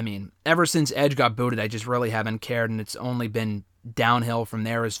 but I mean, ever since Edge got booted, I just really haven't cared, and it's only been downhill from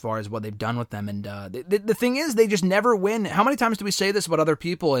there as far as what they've done with them. And the thing is, they just never win. How many times do we say this about other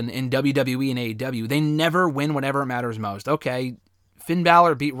people in WWE and AEW? They never win whenever it matters most. Okay, Finn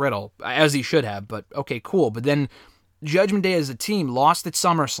Balor beat Riddle, as he should have, but okay, cool. But then Judgment Day as a team lost at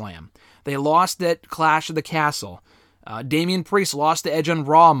SummerSlam. They lost at Clash of the Castle. Damian Priest lost to Edge on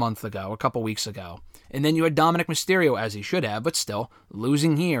Raw a couple weeks ago. And then you had Dominic Mysterio, as he should have, but still,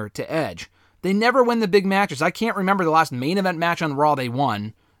 losing here to Edge. They never win the big matches. I can't remember the last main event match on Raw they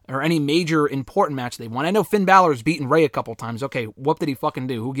won, or any major important match they won. I know Finn Balor's beaten Ray a couple times. Okay, what did he fucking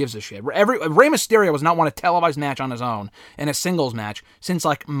do? Who gives a shit? Rey Mysterio has not won a televised match on his own in a singles match since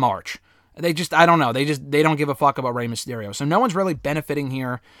like March. I don't know. They don't give a fuck about Rey Mysterio. So no one's really benefiting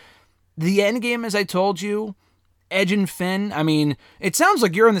here. The end game, as I told you, Edge and Finn, I mean, it sounds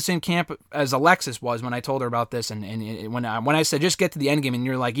like you're in the same camp as Alexis was when I told her about this, and when I said just get to the end game, and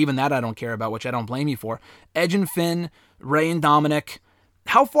you're like, even that I don't care about, which I don't blame you for. Edge and Finn, Ray and Dominic,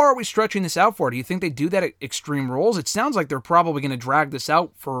 how far are we stretching this out for? Do you think they do that at Extreme Rules? It sounds like they're probably going to drag this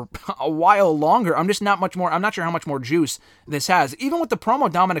out for a while longer. I'm not sure how much more juice this has. Even with the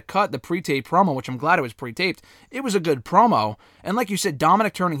promo Dominic cut, the pre-tape promo, which I'm glad it was pre-taped, it was a good promo. And like you said,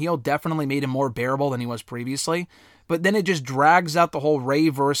 Dominic turning heel definitely made him more bearable than he was previously. But then it just drags out the whole Ray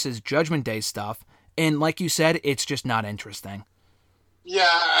versus Judgment Day stuff. And like you said, it's just not interesting. Yeah,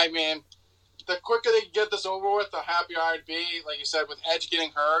 I mean, the quicker they get this over with, the happier I'd be. Like you said, with Edge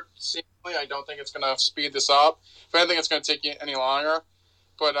getting hurt, seemingly, I don't think it's going to speed this up. If anything, it's going to take any longer.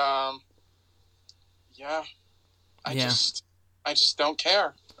 But, yeah, I just don't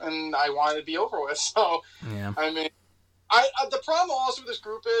care. And I want it to be over with. So, yeah. I mean, the problem also with this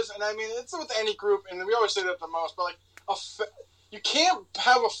group is, and I mean, it's with any group, and we always say that the most, but like, you can't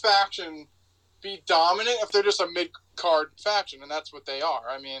have a faction be dominant if they're just a mid-card faction, and that's what they are.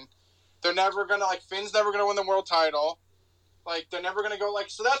 I mean, they're never going to, like, Finn's never going to win the world title. Like, they're never going to go, like,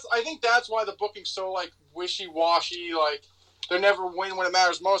 so I think that's why the booking's so, like, wishy-washy. Like, they never win when it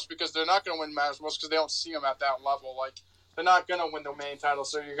matters most, because they're not going to win matters most because they don't see them at that level. Like, they're not going to win the main title,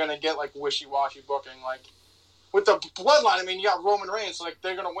 so you're going to get, like, wishy-washy booking. Like, with the bloodline, I mean, you got Roman Reigns, so, like,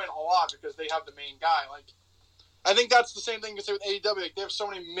 they're going to win a lot because they have the main guy. Like, I think that's the same thing you can say with AEW. Like, they have so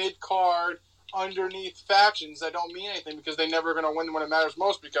many mid-card, underneath factions that don't mean anything because they're never going to win when it matters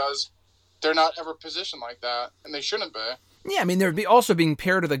most because they're not ever positioned like that, and they shouldn't be. Yeah, I mean, they're also being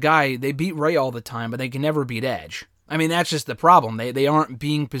paired to the guy. They beat Ray all the time, but they can never beat Edge. I mean, that's just the problem. They aren't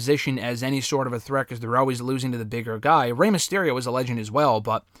being positioned as any sort of a threat because they're always losing to the bigger guy. Rey Mysterio is a legend as well,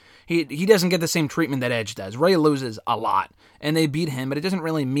 but he doesn't get the same treatment that Edge does. Ray loses a lot, and they beat him, but it doesn't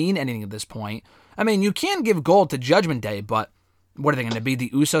really mean anything at this point. I mean, you can give gold to Judgment Day, but what are they going to be, the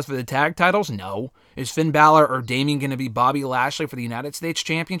Usos for the tag titles? No. Is Finn Balor or Damian going to be Bobby Lashley for the United States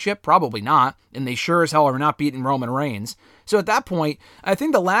Championship? Probably not. And they sure as hell are not beating Roman Reigns. So at that point, I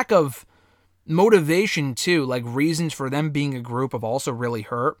think the lack of motivation too, like reasons for them being a group, have also really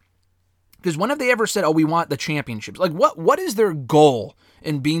hurt. Because when have they ever said, oh, we want the championships? Like, what is their goal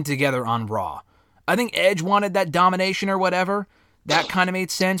in being together on Raw? I think Edge wanted that domination or whatever. That kind of made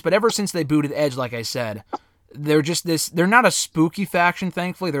sense. But ever since they booted Edge, like I said, they're just they're not a spooky faction,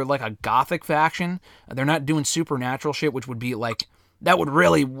 thankfully. They're like a gothic faction. They're not doing supernatural shit, which would be like, that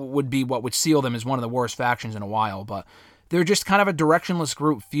would be what would seal them as one of the worst factions in a while. But they're just kind of a directionless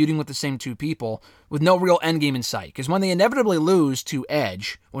group feuding with the same two people with no real endgame in sight. Because when they inevitably lose to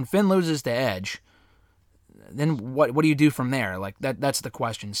Edge, when Finn loses to Edge, then what do you do from there? Like that's the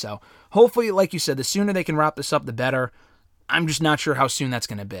question. So hopefully, like you said, the sooner they can wrap this up, the better. I'm just not sure how soon that's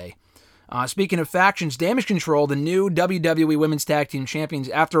going to be. Speaking of factions, Damage Control, the new WWE Women's Tag Team Champions,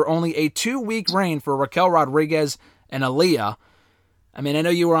 after only a 2-week reign for Raquel Rodriguez and Aaliyah. I mean, I know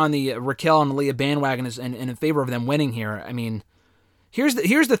you were on the Raquel and Aaliyah bandwagon and in favor of them winning here. I mean, here's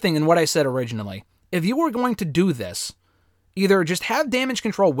the thing, and what I said originally. If you were going to do this, either just have Damage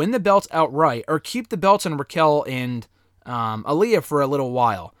Control win the belts outright, or keep the belts on Raquel and Aaliyah for a little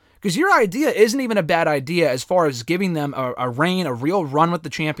while. Because your idea isn't even a bad idea as far as giving them a reign, a real run with the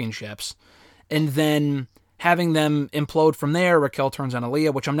championships, and then having them implode from there. Raquel turns on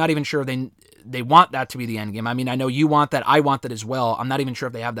Aaliyah, which I'm not even sure they want that to be the end game. I mean, I know you want that. I want that as well. I'm not even sure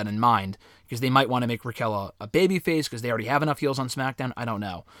if they have that in mind, because they might want to make Raquel a babyface because they already have enough heels on SmackDown. I don't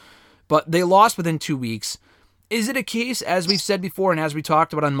know. But they lost within 2 weeks. Is it a case, as we've said before and as we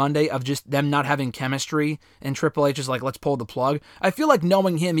talked about on Monday, of just them not having chemistry and Triple H is like, let's pull the plug? I feel like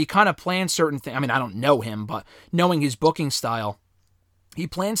knowing him, he kind of plans certain things. I mean, I don't know him, but knowing his booking style, he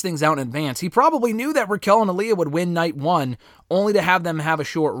plans things out in advance. He probably knew that Raquel and Aaliyah would win night one, only to have them have a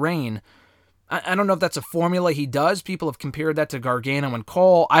short reign. I don't know if that's a formula he does. People have compared that to Gargano and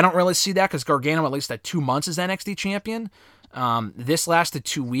Cole. I don't really see that because Gargano at least had 2 months as NXT champion. This lasted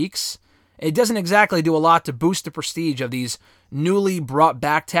 2 weeks. It doesn't exactly do a lot to boost the prestige of these newly brought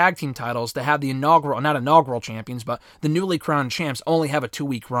back tag team titles to have the not inaugural champions, but the newly crowned champs only have a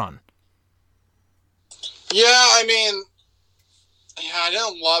 2-week run. Yeah, I mean, I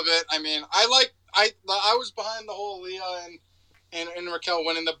didn't love it. I mean, I was behind the whole Aaliyah and Raquel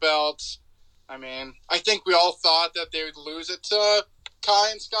winning the belts. I mean, I think we all thought that they would lose it to Kai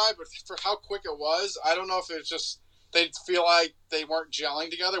and Sky, but for how quick it was, I don't know if it was just they feel like they weren't gelling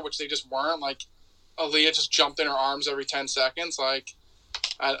together, which they just weren't. Like, Aaliyah just jumped in her arms every 10 seconds. Like,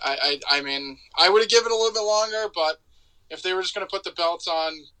 I mean, I would have given it a little bit longer, but if they were just going to put the belts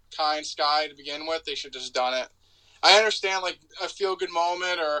on Kai and Sky to begin with, they should have just done it. I understand, like, a feel-good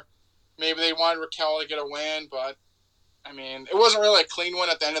moment, or maybe they wanted Raquel to get a win, but, I mean, it wasn't really a clean win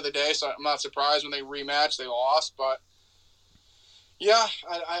at the end of the day, so I'm not surprised when they rematched, they lost, but yeah,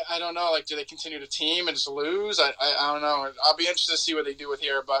 I don't know. Like, do they continue to team and just lose? I don't know. I'll be interested to see what they do with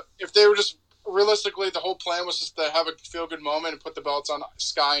here. But if they were just realistically, the whole plan was just to have a feel-good moment and put the belts on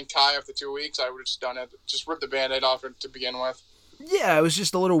Sky and Kai after 2 weeks, I would have just done it. Just rip the Band-Aid off to begin with. Yeah, it was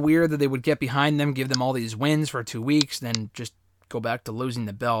just a little weird that they would get behind them, give them all these wins for 2 weeks, then just go back to losing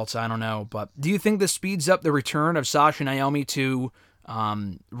the belts. I don't know. But do you think this speeds up the return of Sasha and Naomi to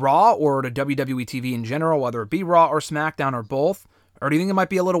Raw or to WWE TV in general, whether it be Raw or SmackDown or both? Or do you think it might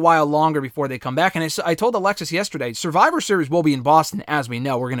be a little while longer before they come back? And I told Alexis yesterday, Survivor Series will be in Boston, as we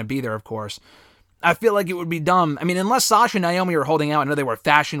know. We're going to be there, of course. I feel like it would be dumb. I mean, unless Sasha and Naomi are holding out. I know they were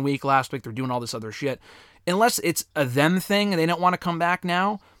Fashion Week last week. They're doing all this other shit. Unless it's a them thing and they don't want to come back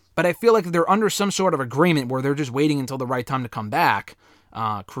now. But I feel like they're under some sort of agreement where they're just waiting until the right time to come back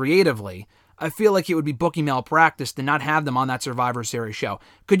creatively. I feel like it would be booking malpractice to not have them on that Survivor Series show.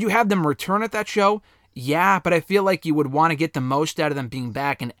 Could you have them return at that show? Yeah, but I feel like you would want to get the most out of them being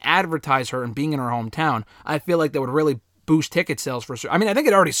back and advertise her and being in her hometown. I feel like that would really boost ticket sales for... I mean, I think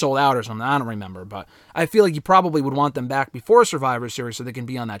it already sold out or something. I don't remember, but I feel like you probably would want them back before Survivor Series so they can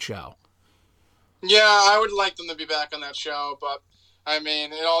be on that show. Yeah, I would like them to be back on that show, but I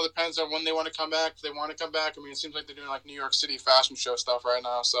mean, it all depends on when they want to come back. If they want to come back, I mean, it seems like they're doing like New York City fashion show stuff right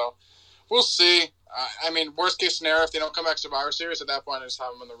now, so we'll see. I mean, worst case scenario, if they don't come back to Survivor Series, at that point, I just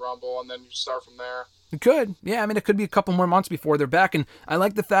have them in the Rumble, and then you start from there. It could. Yeah, I mean, it could be a couple more months before they're back, and I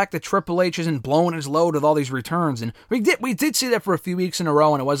like the fact that Triple H isn't blowing his load with all these returns, and we did see that for a few weeks in a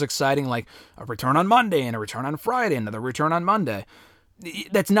row, and it was exciting, like a return on Monday, and a return on Friday, and another return on Monday.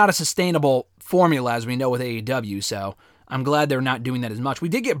 That's not a sustainable formula, as we know with AEW, so I'm glad they're not doing that as much. We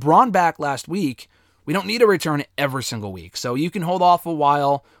did get Braun back last week. We don't need a return every single week, so you can hold off a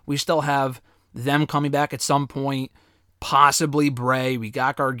while. We still have them coming back at some point, possibly Bray. We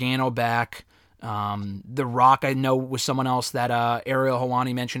got Gargano back. The Rock, I know, was someone else that Ariel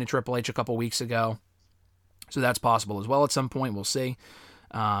Helwani mentioned to Triple H a couple weeks ago. So that's possible as well at some point. We'll see.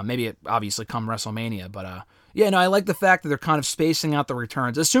 Maybe it obviously come WrestleMania. But yeah, no, I like the fact that they're kind of spacing out the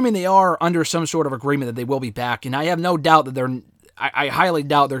returns, assuming they are under some sort of agreement that they will be back. And I have no doubt that I highly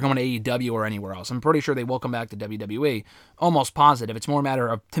doubt they're going to AEW or anywhere else. I'm pretty sure they will come back to WWE. Almost positive. It's more a matter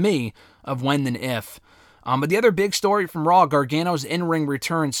of, to me, of when than if. But the other big story from Raw, Gargano's in-ring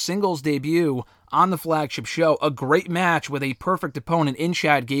return singles debut on the flagship show. A great match with a perfect opponent in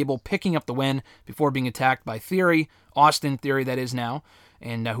Chad Gable, picking up the win before being attacked by Theory, Austin Theory that is now,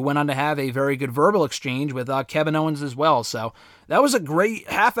 and who went on to have a very good verbal exchange with Kevin Owens as well. So that was a great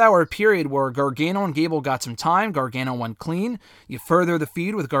half-hour period where Gargano and Gable got some time. Gargano went clean. You further the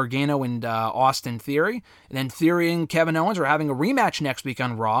feud with Gargano and Austin Theory. And then Theory and Kevin Owens are having a rematch next week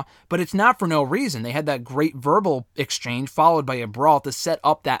on Raw, but it's not for no reason. They had that great verbal exchange followed by a brawl to set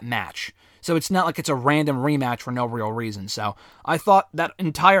up that match. So it's not like it's a random rematch for no real reason. So I thought that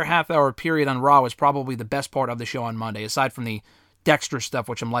entire half-hour period on Raw was probably the best part of the show on Monday, aside from the Dexter stuff,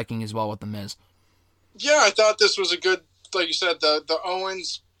 which I'm liking as well with The Miz. Yeah, I thought this was a good, like you said, the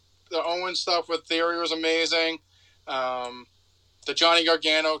Owens stuff with Theory was amazing. the Johnny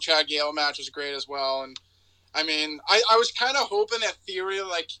Gargano Chad Gable match was great as well. And I mean, I was kind of hoping that Theory,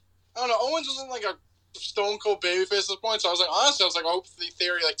 like, I don't know, Owens wasn't like a stone cold babyface at this point, so I was like, honestly, I hope the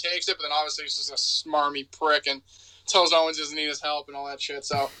Theory like takes it, but then obviously he's just a smarmy prick and tells Owens he doesn't need his help and all that shit.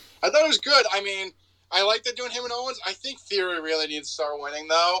 So I thought it was good. I mean, I like that doing him and Owens. I think Theory really needs to start winning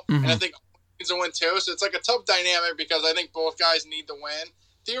though, and I think Owens needs to win too. So it's like a tough dynamic because I think both guys need to win.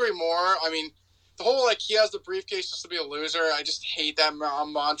 Theory more. I mean, the whole like he has the briefcase just to be a loser. I just hate that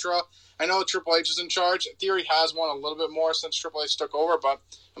mantra. I know Triple H is in charge. Theory has won a little bit more since Triple H took over, but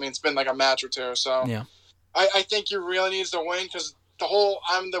I mean, it's been like a match or two. So yeah. I think he really needs to win because the whole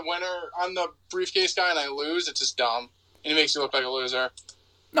I'm the winner, I'm the briefcase guy, and I lose. It's just dumb, and it makes you look like a loser.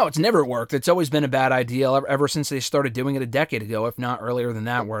 No, it's never worked. It's always been a bad idea ever since they started doing it a decade ago, if not earlier than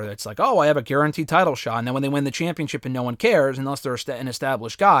that, where it's like, oh, I have a guaranteed title shot. And then when they win the championship and no one cares, unless they're an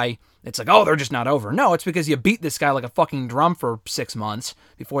established guy, it's like, oh, they're just not over. No, it's because you beat this guy like a fucking drum for 6 months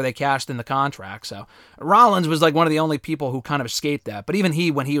before they cashed in the contract. So Rollins was like one of the only people who kind of escaped that. But even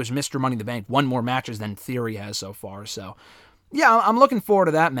he, when he was Mr. Money in the Bank, won more matches than Theory has so far. So yeah, I'm looking forward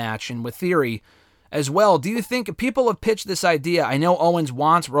to that match. And with Theory as well, do you think people have pitched this idea? I know Owens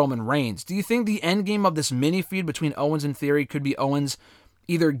wants Roman Reigns. Do you think the end game of this mini feud between Owens and Theory could be Owens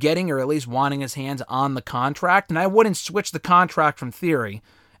either getting or at least wanting his hands on the contract? And I wouldn't switch the contract from Theory.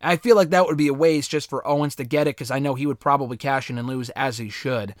 I feel like that would be a waste just for Owens to get it because I know he would probably cash in and lose as he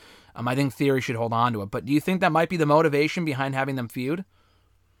should. I think Theory should hold on to it. But do you think that might be the motivation behind having them feud?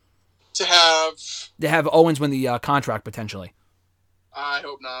 To have Owens win the contract potentially. I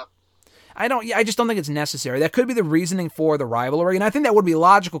hope not. I just don't think it's necessary. That could be the reasoning for the rivalry, and I think that would be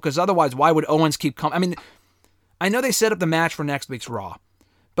logical because otherwise, why would Owens keep coming? I mean, I know they set up the match for next week's Raw,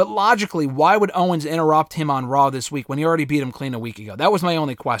 but logically, why would Owens interrupt him on Raw this week when he already beat him clean a week ago? That was my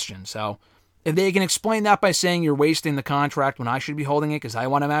only question. So, if they can explain that by saying you're wasting the contract when I should be holding it because I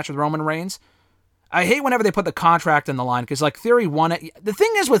want a match with Roman Reigns, I hate whenever they put the contract in the line because, like, Theory won it. The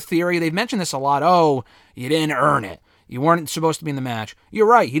thing is with Theory, they've mentioned this a lot. Oh, you didn't earn it. You weren't supposed to be in the match. You're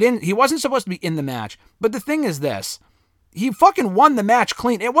right. He wasn't supposed to be in the match. But the thing is this. He fucking won the match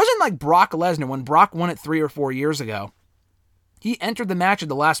clean. It wasn't like Brock Lesnar when Brock won it 3 or 4 years ago. He entered the match at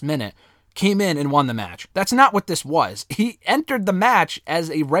the last minute, came in and won the match. That's not what this was. He entered the match as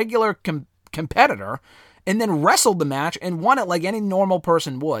a regular competitor and then wrestled the match and won it like any normal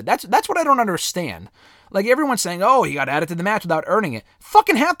person would. That's what I don't understand. Like, everyone's saying, oh, he got added to the match without earning it.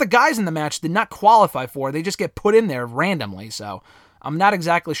 Fucking half the guys in the match did not qualify for it. They just get put in there randomly. So I'm not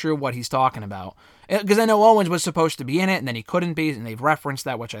exactly sure what he's talking about. Because I know Owens was supposed to be in it, and then he couldn't be, and they've referenced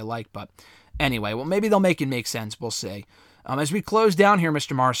that, which I like. But anyway, well, maybe they'll make it make sense. We'll see. As we close down here,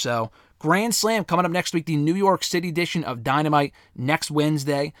 Mr. Marceau, Grand Slam coming up next week, the New York City edition of Dynamite next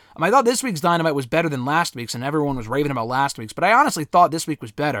Wednesday. I thought this week's Dynamite was better than last week's, and everyone was raving about last week's, but I honestly thought this week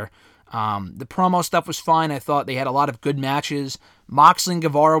was better. The promo stuff was fine. I thought they had a lot of good matches. Moxley and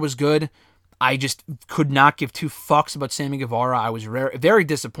Guevara was good. I just could not give two fucks about Sammy Guevara. I was very, very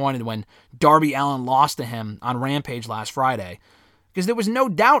disappointed when Darby Allin lost to him on Rampage last Friday, because there was no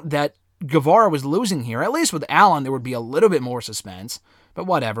doubt that Guevara was losing here. At least with Allin, there would be a little bit more suspense. But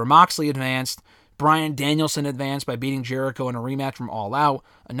whatever. Moxley advanced. Bryan Danielson advanced by beating Jericho in a rematch from All Out.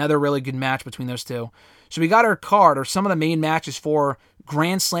 Another really good match between those two. So we got our card, or some of the main matches for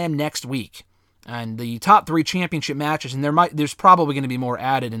Grand Slam next week. And the top 3 championship matches, and there's probably going to be more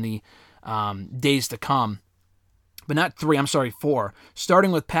added in the days to come. But not 3, 4.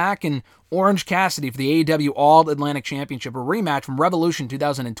 Starting with Pac and Orange Cassidy for the AEW All-Atlantic Championship, a rematch from Revolution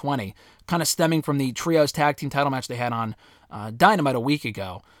 2020, kind of stemming from the Trios Tag Team title match they had on Dynamite a week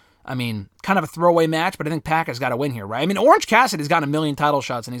ago. I mean, kind of a throwaway match, but I think Pac has got to win here, right? I mean, Orange Cassidy's gotten a million title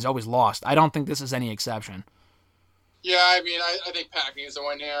shots, and he's always lost. I don't think this is any exception. Yeah, I mean, I think Pac needs to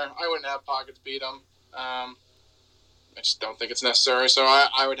win here. I wouldn't have Pockets beat him. I just don't think it's necessary, so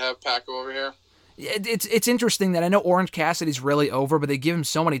I would have Pac go over here. It's interesting that I know Orange Cassidy's really over, but they give him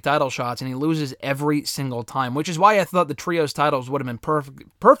so many title shots, and he loses every single time, which is why I thought the Trios titles would have been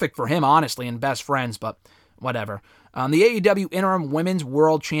perfect for him, honestly, and best friends, but whatever. The AEW Interim Women's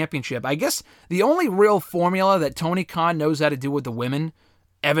World Championship. I guess the only real formula that Tony Khan knows how to do with the women,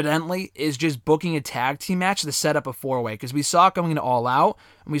 evidently, is just booking a tag team match to set up a 4-way, because we saw it going into All Out,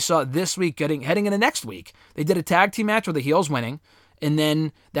 and we saw it this week heading into next week. They did a tag team match with the heels winning, and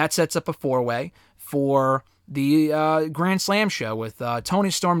then that sets up a 4-way for the Grand Slam show with Toni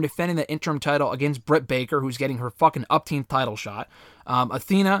Storm defending the interim title against Britt Baker, who's getting her fucking 18th title shot,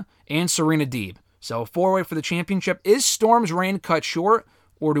 Athena, and Serena Deeb. So 4-way for the championship. Is Storm's reign cut short,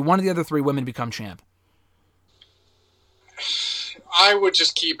 or do one of the other 3 women become champ? I would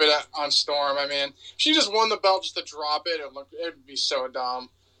just keep it on Storm. I mean, she just won the belt just to drop it. It'd be so dumb.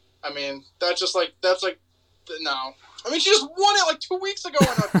 I mean, that's no. I mean, she just won it like 2 weeks ago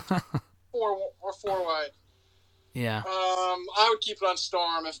in a four-way. Yeah. I would keep it on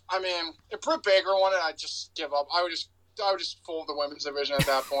Storm. If Britt Baker won it, I'd just give up. I would just fold the women's division at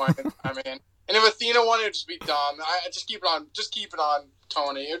that point. I mean, and if Athena won it, it'd just be dumb. I just keep it on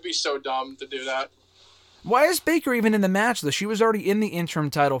Tony. It would be so dumb to do that. Why is Baker even in the match, though? She was already in the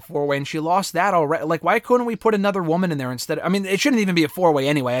interim title four-way, and she lost that already. Like, why couldn't we put another woman in there instead? I mean, it shouldn't even be a four-way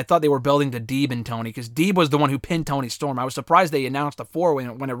anyway. I thought they were building to Deeb and Tony, because Deeb was the one who pinned Tony Storm. I was surprised they announced a four-way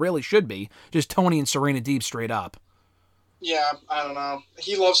when it really should be just Tony and Serena Deeb straight up. Yeah, I don't know.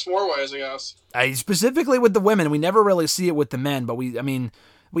 He loves four-ways, I guess. Specifically with the women. We never really see it with the men, but we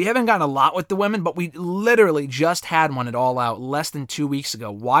haven't gotten a lot with the women, but we literally just had one at All Out less than 2 weeks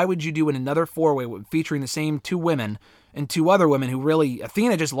ago. Why would you do another four-way featuring the same two women and two other women who really...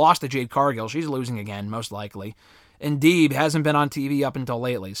 Athena just lost to Jade Cargill. She's losing again, most likely. And Deeb hasn't been on TV up until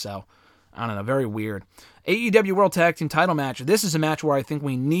lately, so... I don't know, very weird. AEW World Tag Team title match. This is a match where I think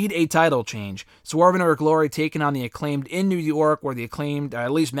we need a title change. Swerve and Our Glory taking on the Acclaimed in New York, where the Acclaimed,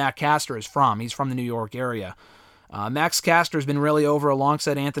 at least Matt Caster, is from. He's from the New York area. Max Caster has been really over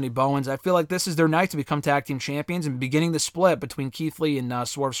alongside Anthony Bowens. I feel like this is their night to become tag team champions and beginning the split between Keith Lee and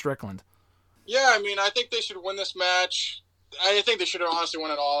Swerve Strickland. Yeah, I mean, I think they should win this match. I think they should have honestly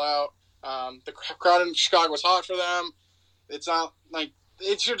won it All Out. The crowd in Chicago was hot for them. It's not like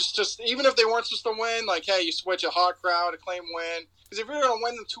it should just even if they weren't supposed to win, like, hey, you switch a hot crowd, Acclaim win. Because if you're gonna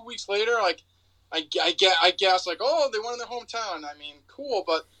win them 2 weeks later, like I guess like, oh, they won in their hometown. I mean, cool,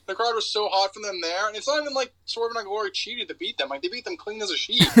 but the crowd was so hot for them there, and it's not even like Swerve and Our Glory cheated to beat them. Like, they beat them clean as a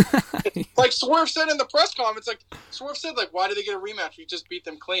sheet. Like Swerve said in the press conference, Swerve said, why did they get a rematch? We just beat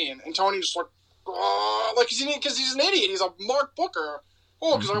them clean. And Tony just because he's an idiot. He's a Mark Booker.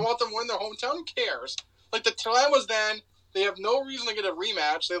 Oh, because I want them to win their hometown. Who cares? Like, the time was then. They have no reason to get a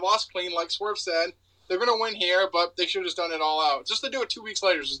rematch. They lost clean, like Swerve said. They're going to win here, but they should have just done it all out. Just to do it 2 weeks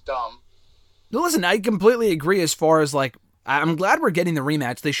later is just dumb. Listen, I completely agree as far as, like, I'm glad we're getting the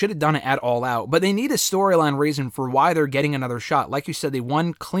rematch. They should have done it at All Out, but they need a storyline reason for why they're getting another shot. Like you said, they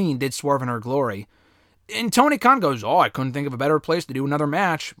won clean, did Swerve and Our Glory. And Tony Khan goes, I couldn't think of a better place to do another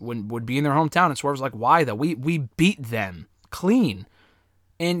match. Would be in their hometown. And Swerve's like, why though? We beat them clean.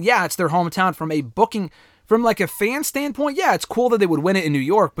 And yeah, it's their hometown. From a booking, from like a fan standpoint, yeah, it's cool that they would win it in New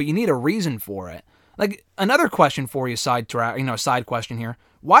York, but you need a reason for it. Like, another question for you, side question here.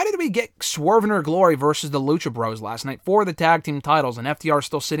 Why did we get Swerve and Our Glory versus the Lucha Bros last night for the tag team titles, and FTR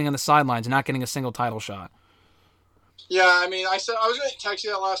still sitting on the sidelines and not getting a single title shot? Yeah, I mean, I was going to text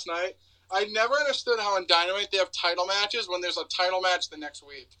you that last night. I never understood how in Dynamite they have title matches when there's a title match the next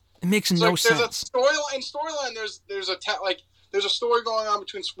week. It makes no sense. There's a storyline. There's a story going on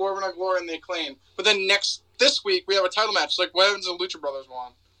between Swerve and Our Glory and the Acclaim. But then this week we have a title match. Like, what happens if the Lucha Brothers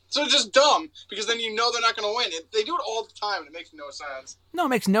won? So it's just dumb, because then you know they're not going to win. They do it all the time, and it makes no sense. No, it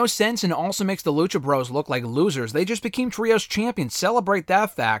makes no sense, and it also makes the Lucha Bros look like losers. They just became Trios champions. Celebrate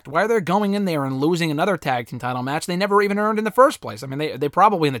that fact. Why are they going in there and losing another tag team title match they never even earned in the first place? I mean, they're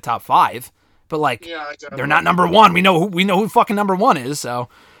probably in the top 5, but like, yeah, exactly. They're not number 1. We know who fucking number 1 is, so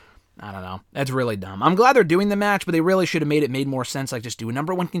I don't know. That's really dumb. I'm glad they're doing the match, but they really should have made more sense. Like, just do a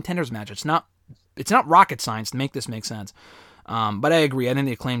number 1 contenders match. It's not rocket science to make this make sense. But I agree. I think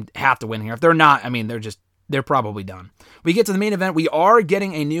the Acclaimed have to win here. If they're not, I mean, they're probably done. We get to the main event. We are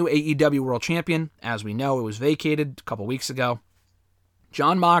getting a new AEW World Champion. As we know, it was vacated a couple weeks ago.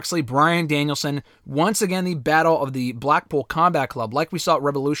 Jon Moxley, Bryan Danielson. Once again, the battle of the Blackpool Combat Club, like we saw at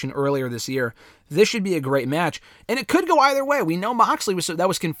Revolution earlier this year. This should be a great match, and it could go either way. We know Moxley that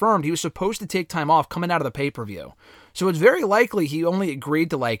was confirmed. He was supposed to take time off coming out of the pay-per-view. So it's very likely he only agreed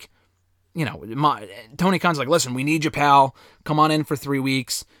to, Tony Khan's like, listen, we need you, pal. Come on in for 3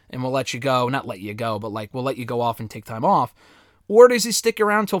 weeks, and we'll let you go. Not let you go, but we'll let you go off and take time off. Or does he stick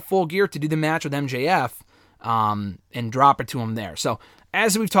around till Full Gear to do the match with MJF and drop it to him there? So,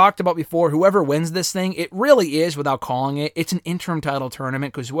 as we've talked about before, whoever wins this thing, it really is, without calling it, it's an interim title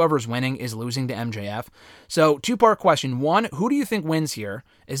tournament, because whoever's winning is losing to MJF. So, 2-part question. 1, who do you think wins here?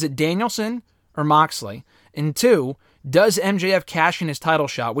 Is it Danielson or Moxley? And 2, does MJF cash in his title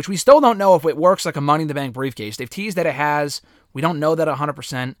shot, which we still don't know if it works like a Money in the Bank briefcase. They've teased that it has. We don't know that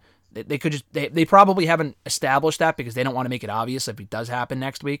 100%. They probably haven't established that because they don't want to make it obvious if it does happen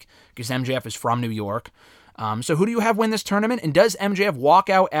next week, because MJF is from New York. So who do you have win this tournament, and does MJF walk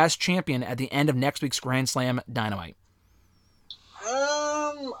out as champion at the end of next week's Grand Slam Dynamite?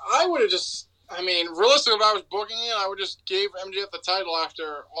 I would have realistically, if I was booking it, I would just give MJF the title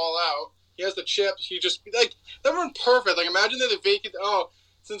after All Out. He has the chip. He just like that would be perfect. Like imagine that they vacate. Oh,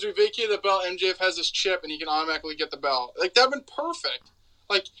 since we vacated the belt, MJF has this chip and he can automatically get the belt. Like that would be perfect.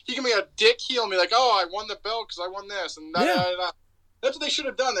 Like he can be a dick heel and be like, oh, I won the belt because I won this and that. That's what they should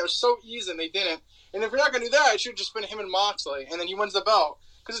have done. They were so easy and they didn't. And if you're not gonna do that, it should have just been him and Moxley, and then he wins the belt.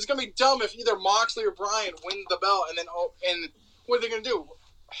 Because it's gonna be dumb if either Moxley or Bryan win the belt, and then and what are they gonna do?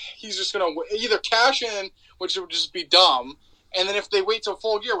 He's just gonna either cash in, which would just be dumb. And then if they wait till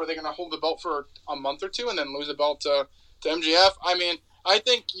Full Gear, were they going to hold the belt for a month or two and then lose the belt to MJF? I mean, I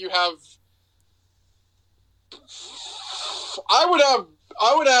think you have. I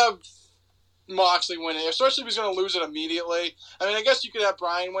would have Moxley win it, especially if he's going to lose it immediately. I mean, I guess you could have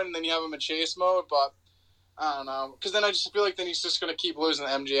Bryan win and then you have him in chase mode, but I don't know. Because then I just feel like then he's just going to keep losing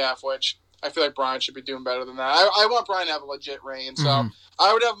to MJF, which I feel like Bryan should be doing better than that. I want Bryan to have a legit reign, so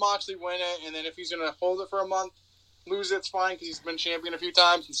I would have Moxley win it, and then if he's going to hold it for a month, lose it's fine because he's been champion a few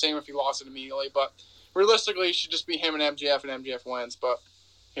times, and same if he lost it immediately. But realistically, it should just be him and MJF wins. But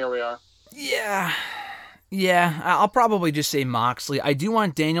here we are. Yeah, I'll probably just say Moxley. I do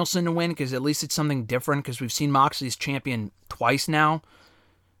want Danielson to win because at least it's something different because we've seen Moxley as champion twice now.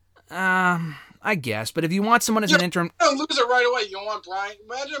 I guess, but if you want someone as an interim... You don't lose it right away. You don't want Bryan...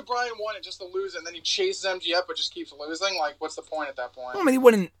 Imagine if Bryan won it just to lose it, and then he chases MJF but just keeps losing. Like, what's the point at that point? Well, I mean, he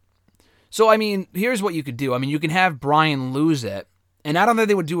wouldn't... So, I mean, here's what you could do. I mean, you can have Bryan lose it, and I don't think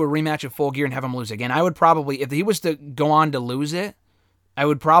they would do a rematch of Full Gear and have him lose again. I would probably, if he was to go on to lose it, I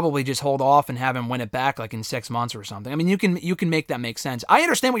would probably just hold off and have him win it back like in 6 months or something. I mean, you can make that make sense. I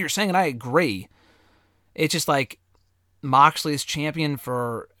understand what you're saying, and I agree. It's just like Moxley's champion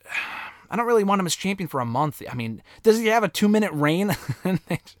for... I don't really want him as champion for a month. I mean, does he have a 2-minute reign?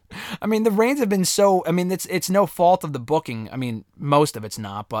 I mean, the reigns have been so... I mean, it's no fault of the booking. I mean, most of it's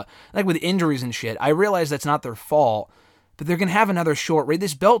not, but like with injuries and shit, I realize that's not their fault, but they're going to have another short reign.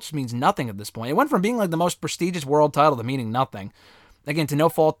 This belt just means nothing at this point. It went from being like the most prestigious world title to meaning nothing. Again, to no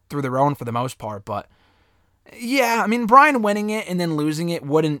fault through their own for the most part, but yeah, I mean, Bryan winning it and then losing it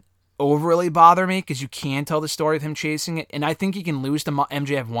wouldn't overly bother me because you can tell the story of him chasing it, and I think he can lose to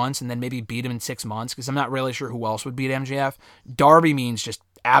MJF once and then maybe beat him in 6 months because I'm not really sure who else would beat MJF. Darby means just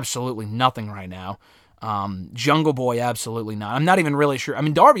absolutely nothing right now. Jungle Boy, absolutely not. I'm not even really sure. I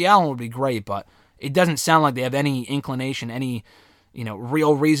mean, Darby Allin would be great, but it doesn't sound like they have any inclination, any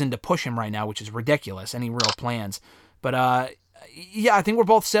real reason to push him right now, which is ridiculous, any real plans. But yeah, I think we're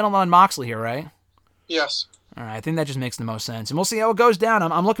both settled on Moxley here, right? Yes. All right, I think that just makes the most sense. And we'll see how it goes down.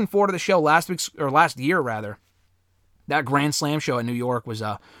 I'm looking forward to the show last year. That Grand Slam show in New York was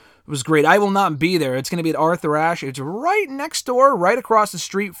great. I will not be there. It's going to be at Arthur Ashe. It's right next door, right across the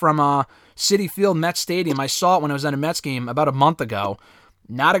street from Citi Field Mets Stadium. I saw it when I was at a Mets game about a month ago.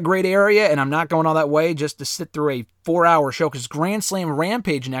 Not a great area, and I'm not going all that way just to sit through a 4-hour show because Grand Slam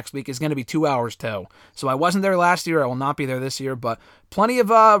Rampage next week is going to be 2 hours too. So I wasn't there last year. I will not be there this year, but plenty of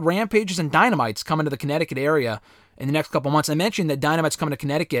Rampages and Dynamites coming to the Connecticut area in the next couple months. I mentioned that Dynamite's coming to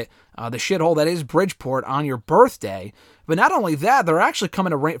Connecticut, the shithole that is Bridgeport, on your birthday. But not only that, they're actually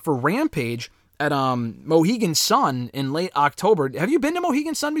coming for Rampage at Mohegan Sun in late October. Have you been to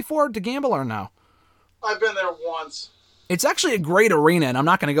Mohegan Sun before to gamble or no? I've been there once. It's actually a great arena, and I'm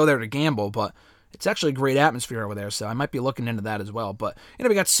not going to go there to gamble, but it's actually a great atmosphere over there, so I might be looking into that as well. But,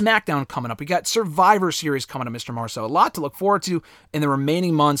 we got SmackDown coming up. We got Survivor Series coming up, Mr. Marceau. A lot to look forward to in the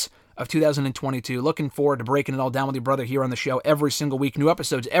remaining months of 2022. Looking forward to breaking it all down with your brother here on the show every single week. New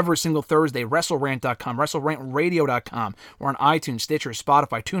episodes every single Thursday. WrestleRant.com, WrestleRantRadio.com. We're on iTunes, Stitcher,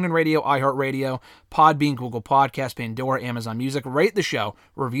 Spotify, TuneIn Radio, iHeartRadio, Podbean, Google Podcasts, Pandora, Amazon Music. Rate the show,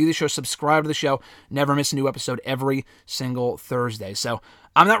 review the show, subscribe to the show. Never miss a new episode every single Thursday. So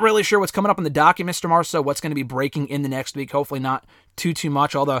I'm not really sure what's coming up in the docket, Mr. Marceau, what's going to be breaking in the next week. Hopefully not too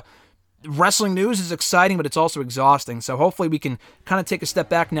much. All the wrestling news is exciting, but it's also exhausting. So hopefully we can kind of take a step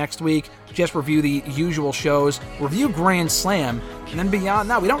back next week, just review the usual shows, review Grand Slam, and then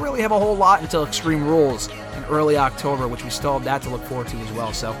beyond that, we don't really have a whole lot until Extreme Rules in early October, which we still have that to look forward to as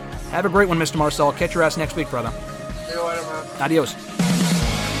well. So have a great one, Mr. Marceau. I'll catch your ass next week, brother. See you later, man. Adios.